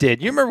South Park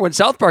did. You remember when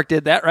South Park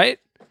did that, right?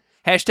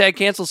 Hashtag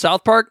cancel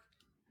South Park.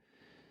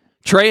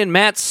 Trey and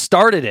Matt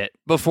started it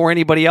before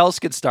anybody else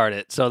could start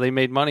it, so they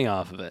made money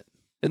off of it.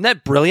 Isn't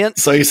that brilliant?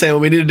 So you're saying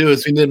what we need to do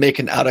is we need to make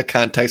an out of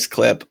context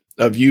clip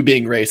of you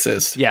being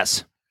racist.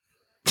 Yes.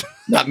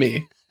 Not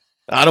me.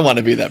 I don't want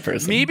to be that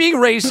person. Me being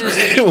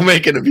racist. We'll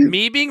make it of you.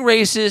 Me being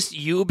racist,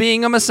 you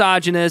being a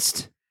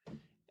misogynist,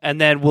 and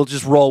then we'll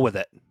just roll with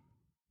it.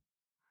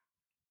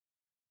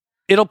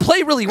 It'll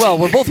play really well.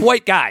 We're both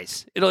white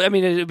guys. It'll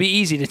be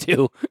easy to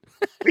do.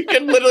 We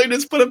can literally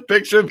just put a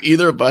picture of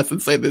either of us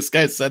and say, this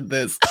guy said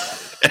this.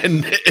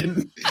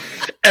 And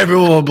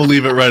everyone will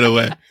believe it right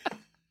away.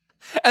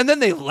 And then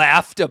they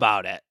laughed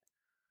about it.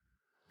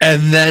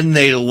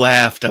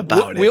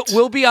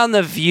 We'll be on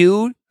The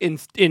View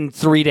in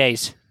 3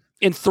 days.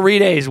 In 3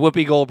 days,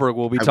 Whoopi Goldberg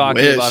will be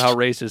talking about how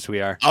racist we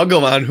are. I'll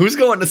go on. Who's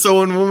going to? So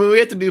when we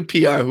have to do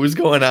PR, who's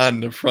going on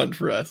the front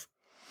for us?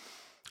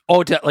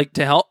 Oh, to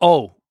help?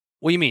 Oh,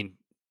 what do you mean?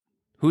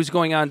 Who's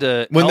going on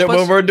to when help us?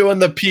 When we're doing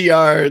the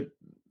PR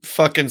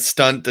fucking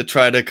stunt to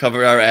try to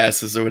cover our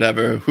asses or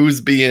whatever?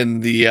 Who's being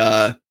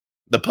the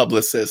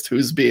publicist?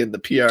 Who's being the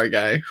PR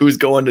guy? Who's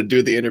going to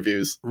do the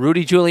interviews?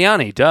 Rudy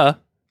Giuliani, duh.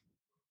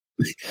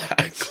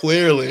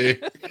 Clearly.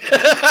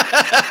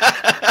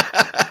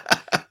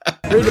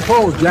 Read the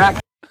polls,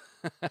 Jack.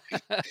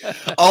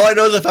 All I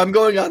know is if I'm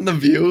going on The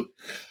View,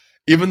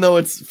 even though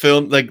it's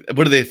filmed, like,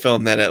 what do they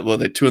film that at? Well,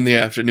 they 2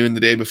 PM the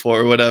day before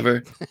or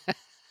whatever.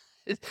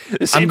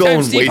 I'm going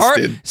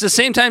wasted. It's the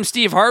same time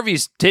Steve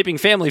Harvey's taping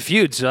Family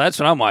Feud, so that's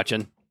what I'm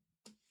watching.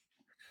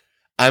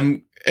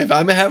 If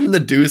I'm having to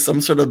do some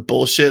sort of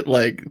bullshit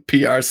like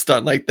PR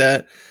stunt like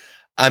that,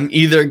 I'm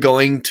either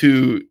going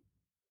to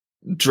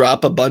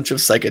drop a bunch of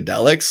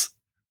psychedelics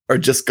or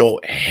just go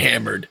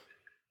hammered.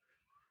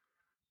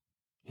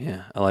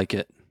 Yeah, I like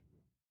it.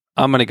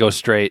 I'm gonna go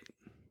straight.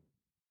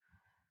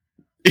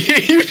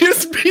 You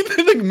just be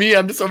like me.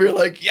 I'm just over here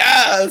like,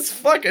 yeah, it's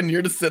fucking.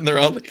 You're just sitting there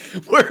all like,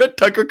 wear a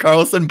Tucker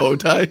Carlson bow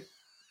tie.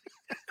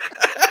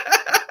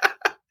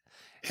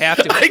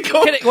 Have to. Can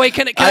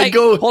I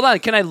go? Hold on.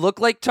 Can I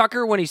look like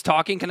Tucker when he's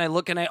talking? Can I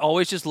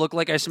always just look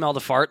like I smelled a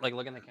fart? Like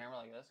look in the camera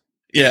like this?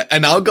 Yeah,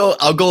 and I'll go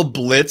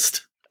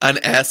blitzed on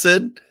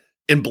acid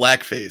in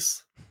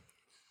blackface.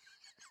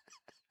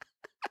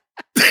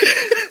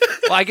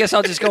 Well, I guess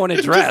I'll just go in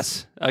a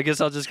dress. It'd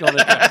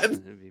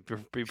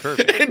be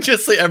perfect. And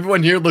just like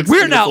everyone here looks.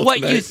 We're not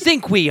what you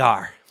think we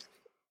are.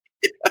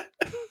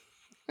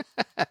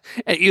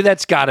 And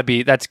that's got to be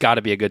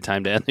a good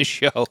time to end the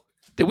show.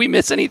 Did we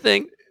miss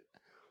anything?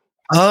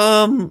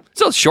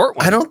 It's a short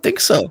one. I don't think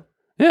so.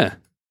 Yeah,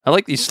 I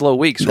like these slow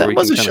weeks. That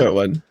was a short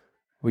one.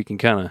 We can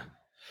kind of,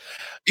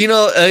 we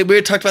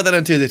talked about that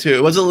on Tuesday too.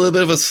 It was a little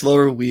bit of a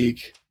slower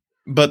week.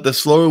 But the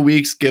slower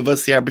weeks give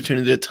us the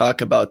opportunity to talk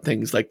about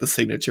things like the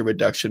signature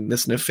reduction,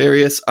 this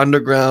nefarious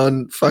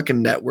underground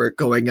fucking network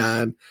going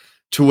on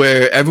to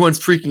where everyone's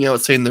freaking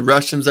out saying the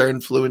Russians are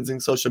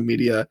influencing social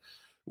media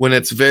when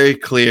it's very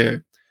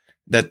clear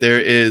that there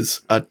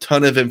is a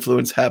ton of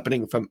influence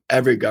happening from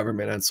every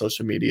government on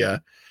social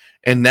media.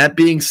 And that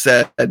being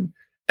said,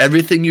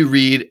 everything you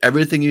read,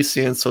 everything you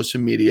see on social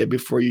media,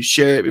 before you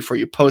share it, before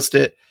you post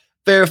it,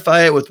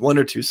 verify it with 1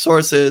 or 2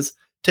 sources,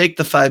 take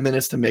the 5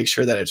 minutes to make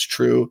sure that it's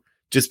true.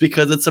 Just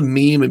because it's a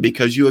meme and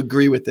because you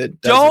agree with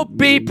it. Don't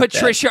be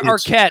Patricia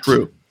Arquette.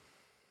 True.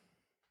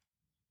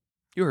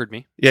 You heard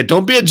me. Yeah,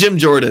 don't be a Jim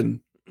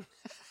Jordan.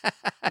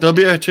 Don't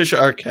be a Patricia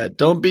Arquette.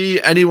 Don't be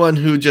anyone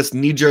who just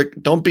knee-jerk.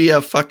 Don't be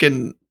a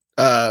fucking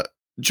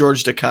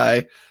George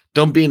Takei.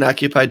 Don't be an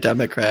Occupy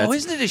Democrat. Oh,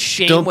 isn't it a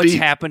shame what's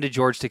happened to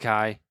George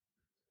Takei?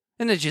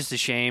 Isn't it just a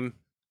shame?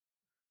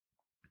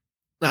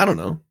 I don't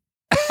know.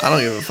 I don't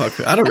give a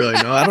fuck. I don't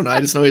really know. I don't know. I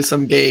just know he's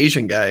some gay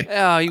Asian guy.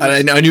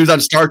 I knew he was on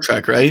Star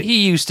Trek, right?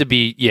 He used to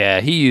be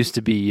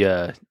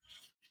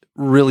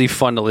really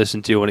fun to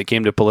listen to when it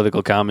came to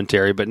political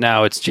commentary, but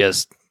now it's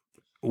just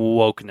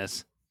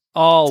wokeness.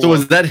 So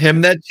was that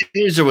him that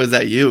changed, or was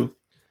that you?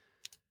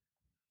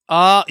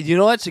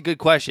 That's a good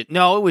question.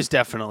 No, it was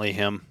definitely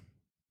him.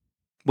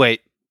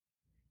 Wait.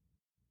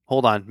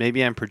 Hold on.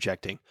 Maybe I'm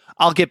projecting.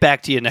 I'll get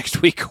back to you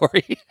next week,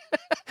 Corey.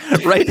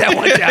 Write that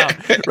one down.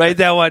 Write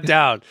that one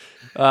down.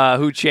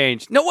 Who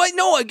changed? No, what?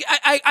 No,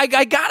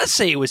 I gotta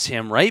say it was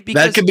him, right?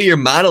 Because that could be your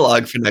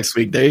monologue for next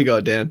week. There you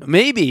go, Dan.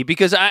 Maybe,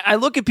 because I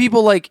look at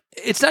people like,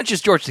 it's not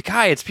just George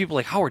Takei, it's people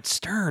like Howard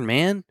Stern,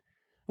 man.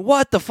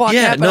 What the fuck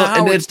happened to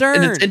Howard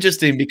Stern? And it's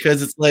interesting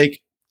because it's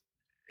like,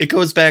 it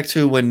goes back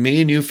to when me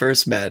and you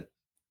first met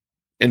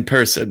in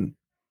person.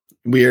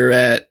 We were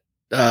at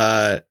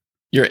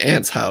your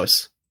aunt's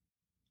house.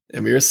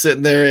 And we were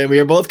sitting there and we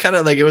were both kind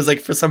of like, it was like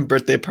for some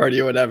birthday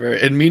party or whatever.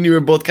 And me and you were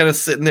both kind of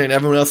sitting there and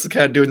everyone else was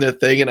kind of doing their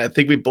thing. And I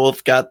think we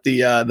both got the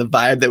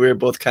vibe that we were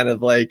both kind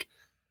of like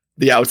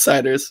the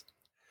outsiders.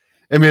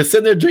 And we were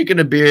sitting there drinking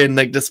a beer and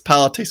like this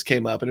politics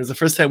came up. And it was the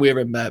first time we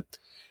ever met.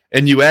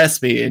 And you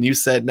asked me and you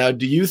said, now,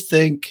 do you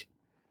think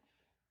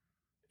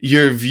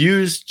your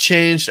views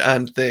changed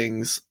on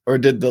things, or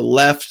did the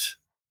left,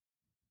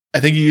 I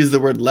think you used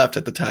the word left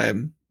at the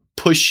time,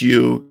 push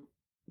you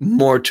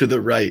more to the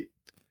right?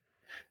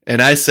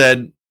 And I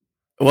said,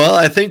 well,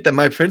 I think that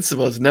my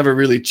principles never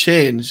really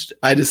changed.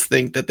 I just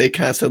think that they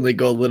constantly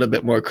go a little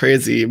bit more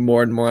crazy,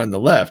 more and more on the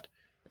left.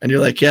 And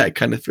you're like, yeah, I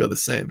kind of feel the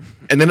same.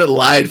 And then it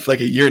lied for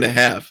like a year and a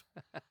half.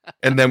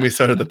 And then we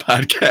started the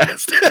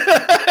podcast.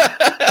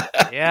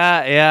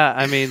 Yeah.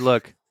 I mean,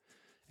 look,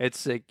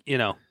 it's like,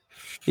 you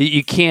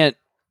can't,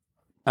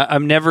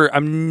 I'm never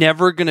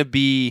going to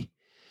be,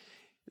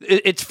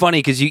 it's funny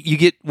because you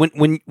get,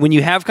 when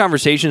you have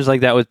conversations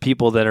like that with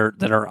people that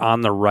are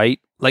on the right,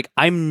 like,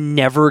 I'm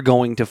never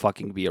going to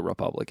fucking be a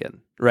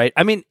Republican, right?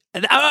 I mean,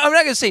 I'm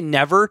not going to say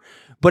never,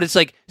 but it's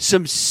like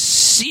some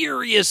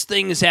serious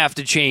things have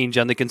to change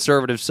on the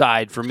conservative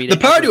side for me to...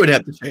 The party would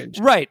have to change.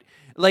 Right.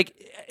 Like...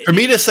 For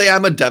me to say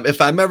if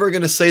I'm ever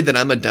going to say that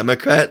I'm a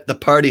Democrat, the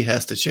party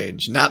has to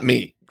change, not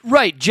me.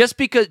 Right. Just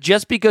because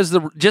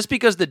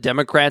the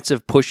Democrats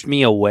have pushed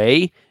me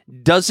away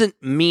doesn't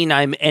mean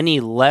I'm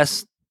any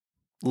less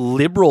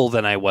liberal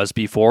than I was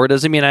before. It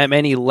doesn't mean I'm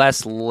any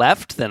less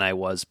left than I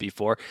was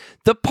before.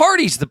 The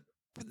party's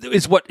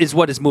is what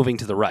is moving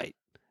to the right.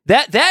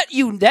 That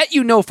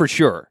you know for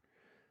sure.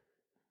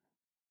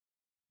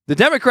 The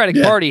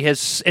Democratic Party has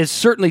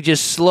certainly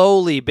just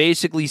slowly,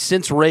 basically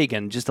since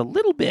Reagan, just a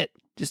little bit,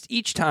 just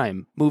each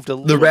time moved a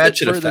little bit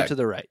further to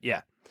the right.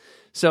 Yeah.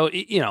 So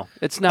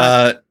it's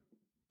not.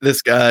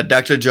 This guy,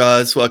 Dr.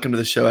 Jaws, welcome to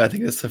the show. I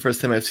think it's the first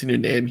time I've seen your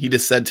name. He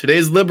just said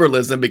today's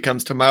liberalism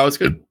becomes tomorrow's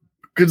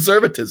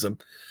conservatism.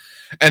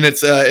 And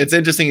it's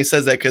interesting he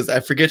says that because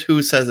I forget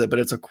who says it, but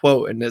it's a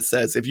quote, and it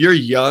says, if you're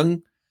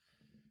young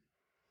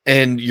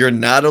and you're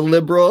not a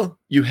liberal,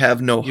 you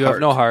have no heart. You have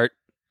no heart.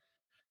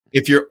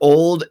 If you're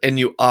old and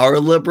you are a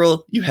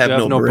liberal, you have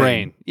no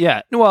brain.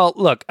 Yeah. Well,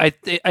 look, I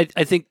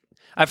think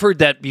I've heard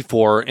that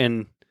before,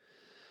 and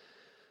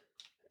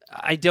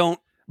I don't.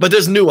 But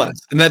there's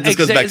nuance, and that just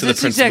goes back to the principle.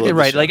 That's exactly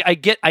right. Like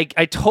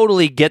I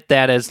totally get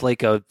that as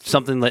like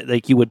something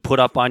like you would put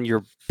up on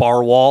your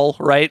bar wall,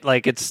 right?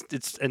 Like it's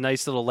a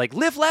nice little like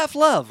live, laugh,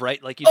 love,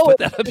 right? Like you'd put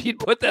that up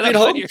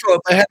on your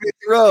Happy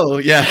Throw.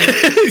 Yeah.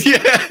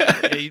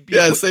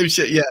 Yeah, same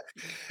shit. Yeah.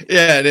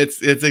 And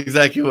it's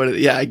exactly what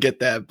it, I get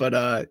that. But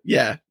I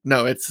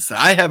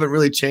haven't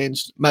really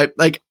changed. My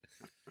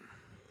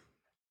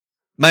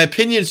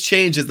opinions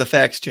change as the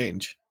facts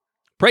change.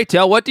 Pray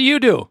tell, what do you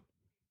do?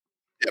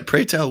 Yeah,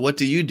 pray tell, what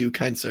do you do,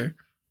 kind sir?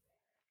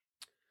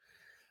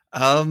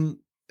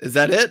 Is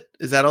that it?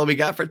 Is that all we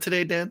got for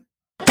today, Dan?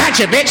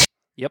 Gotcha, bitch.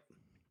 Yep.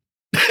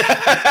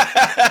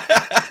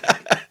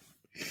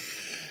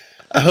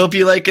 I hope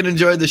you like and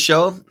enjoyed the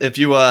show. If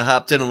you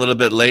hopped in a little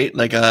bit late,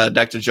 like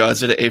Dr. Jaws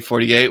did at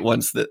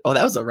 8:48,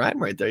 that was a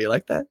rhyme right there. You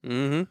like that?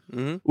 Mm-hmm.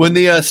 Mm-hmm. When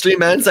the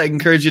stream ends, I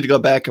encourage you to go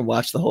back and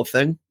watch the whole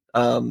thing.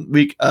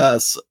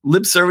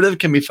 Libservative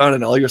can be found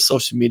on all your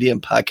social media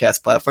and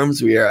podcast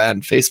platforms. We are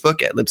on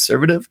Facebook at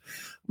Libservative.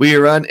 We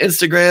are on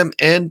Instagram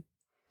and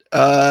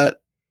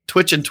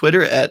Twitch and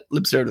Twitter at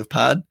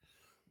LibservativePod.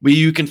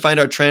 You can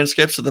find our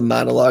transcripts of the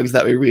monologues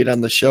that we read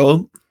on the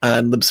show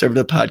on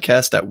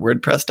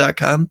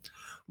libservativepodcast.wordpress.com.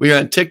 We are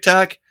on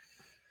TikTok.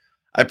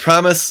 I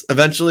promise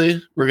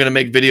eventually we're going to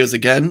make videos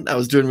again. I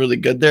was doing really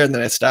good there, and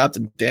then I stopped,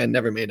 and Dan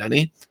never made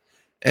any.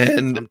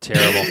 And I'm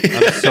terrible.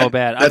 I'm so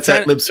bad. That's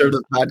at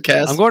Libservative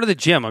Podcast. I'm going to the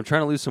gym. I'm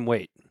trying to lose some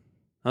weight.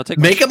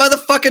 Make him on the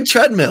fucking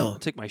treadmill. I'll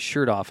take my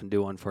shirt off and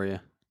do one for you.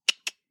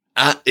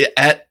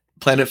 At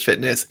Planet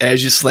Fitness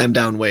as you slam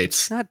down weights.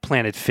 It's not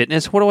Planet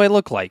Fitness. What do I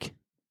look like?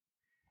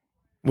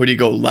 Where do you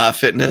go? La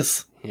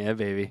Fitness? Yeah,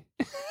 baby.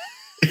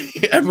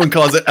 Everyone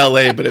calls it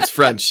LA, but it's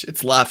French.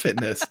 It's La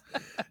Fitness.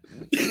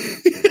 You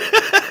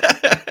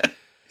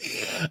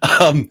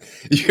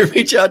can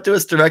reach out to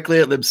us directly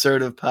at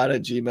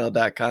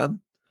libservativepod@gmail.com.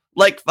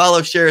 Like,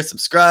 follow, share,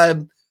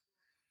 subscribe.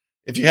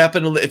 If you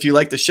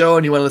like the show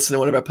and you want to listen to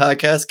one of our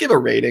podcasts, give a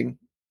rating.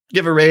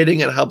 Give a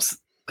rating. It helps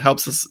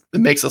us.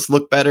 It makes us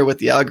look better with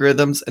the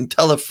algorithms. And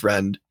tell a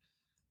friend.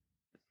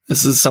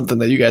 This is something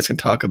that you guys can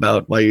talk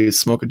about while you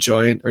smoke a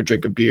joint or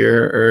drink a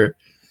beer or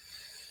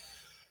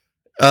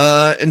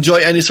Enjoy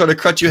any sort of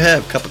crutch you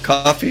have, cup of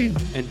coffee,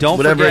 and don't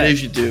whatever forget, it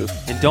is you do.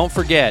 And don't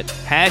forget,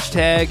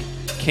 hashtag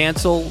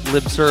cancel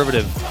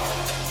Libservative.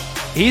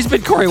 He's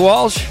been Corey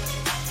Walsh.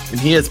 And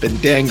he has been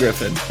Dan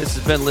Griffin. This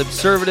has been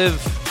Libservative,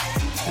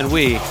 and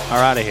we are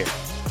out of here.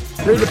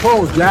 Read the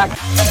polls, Jack.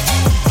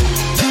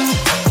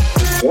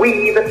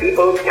 We, the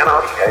people,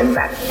 cannot turn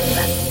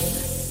back.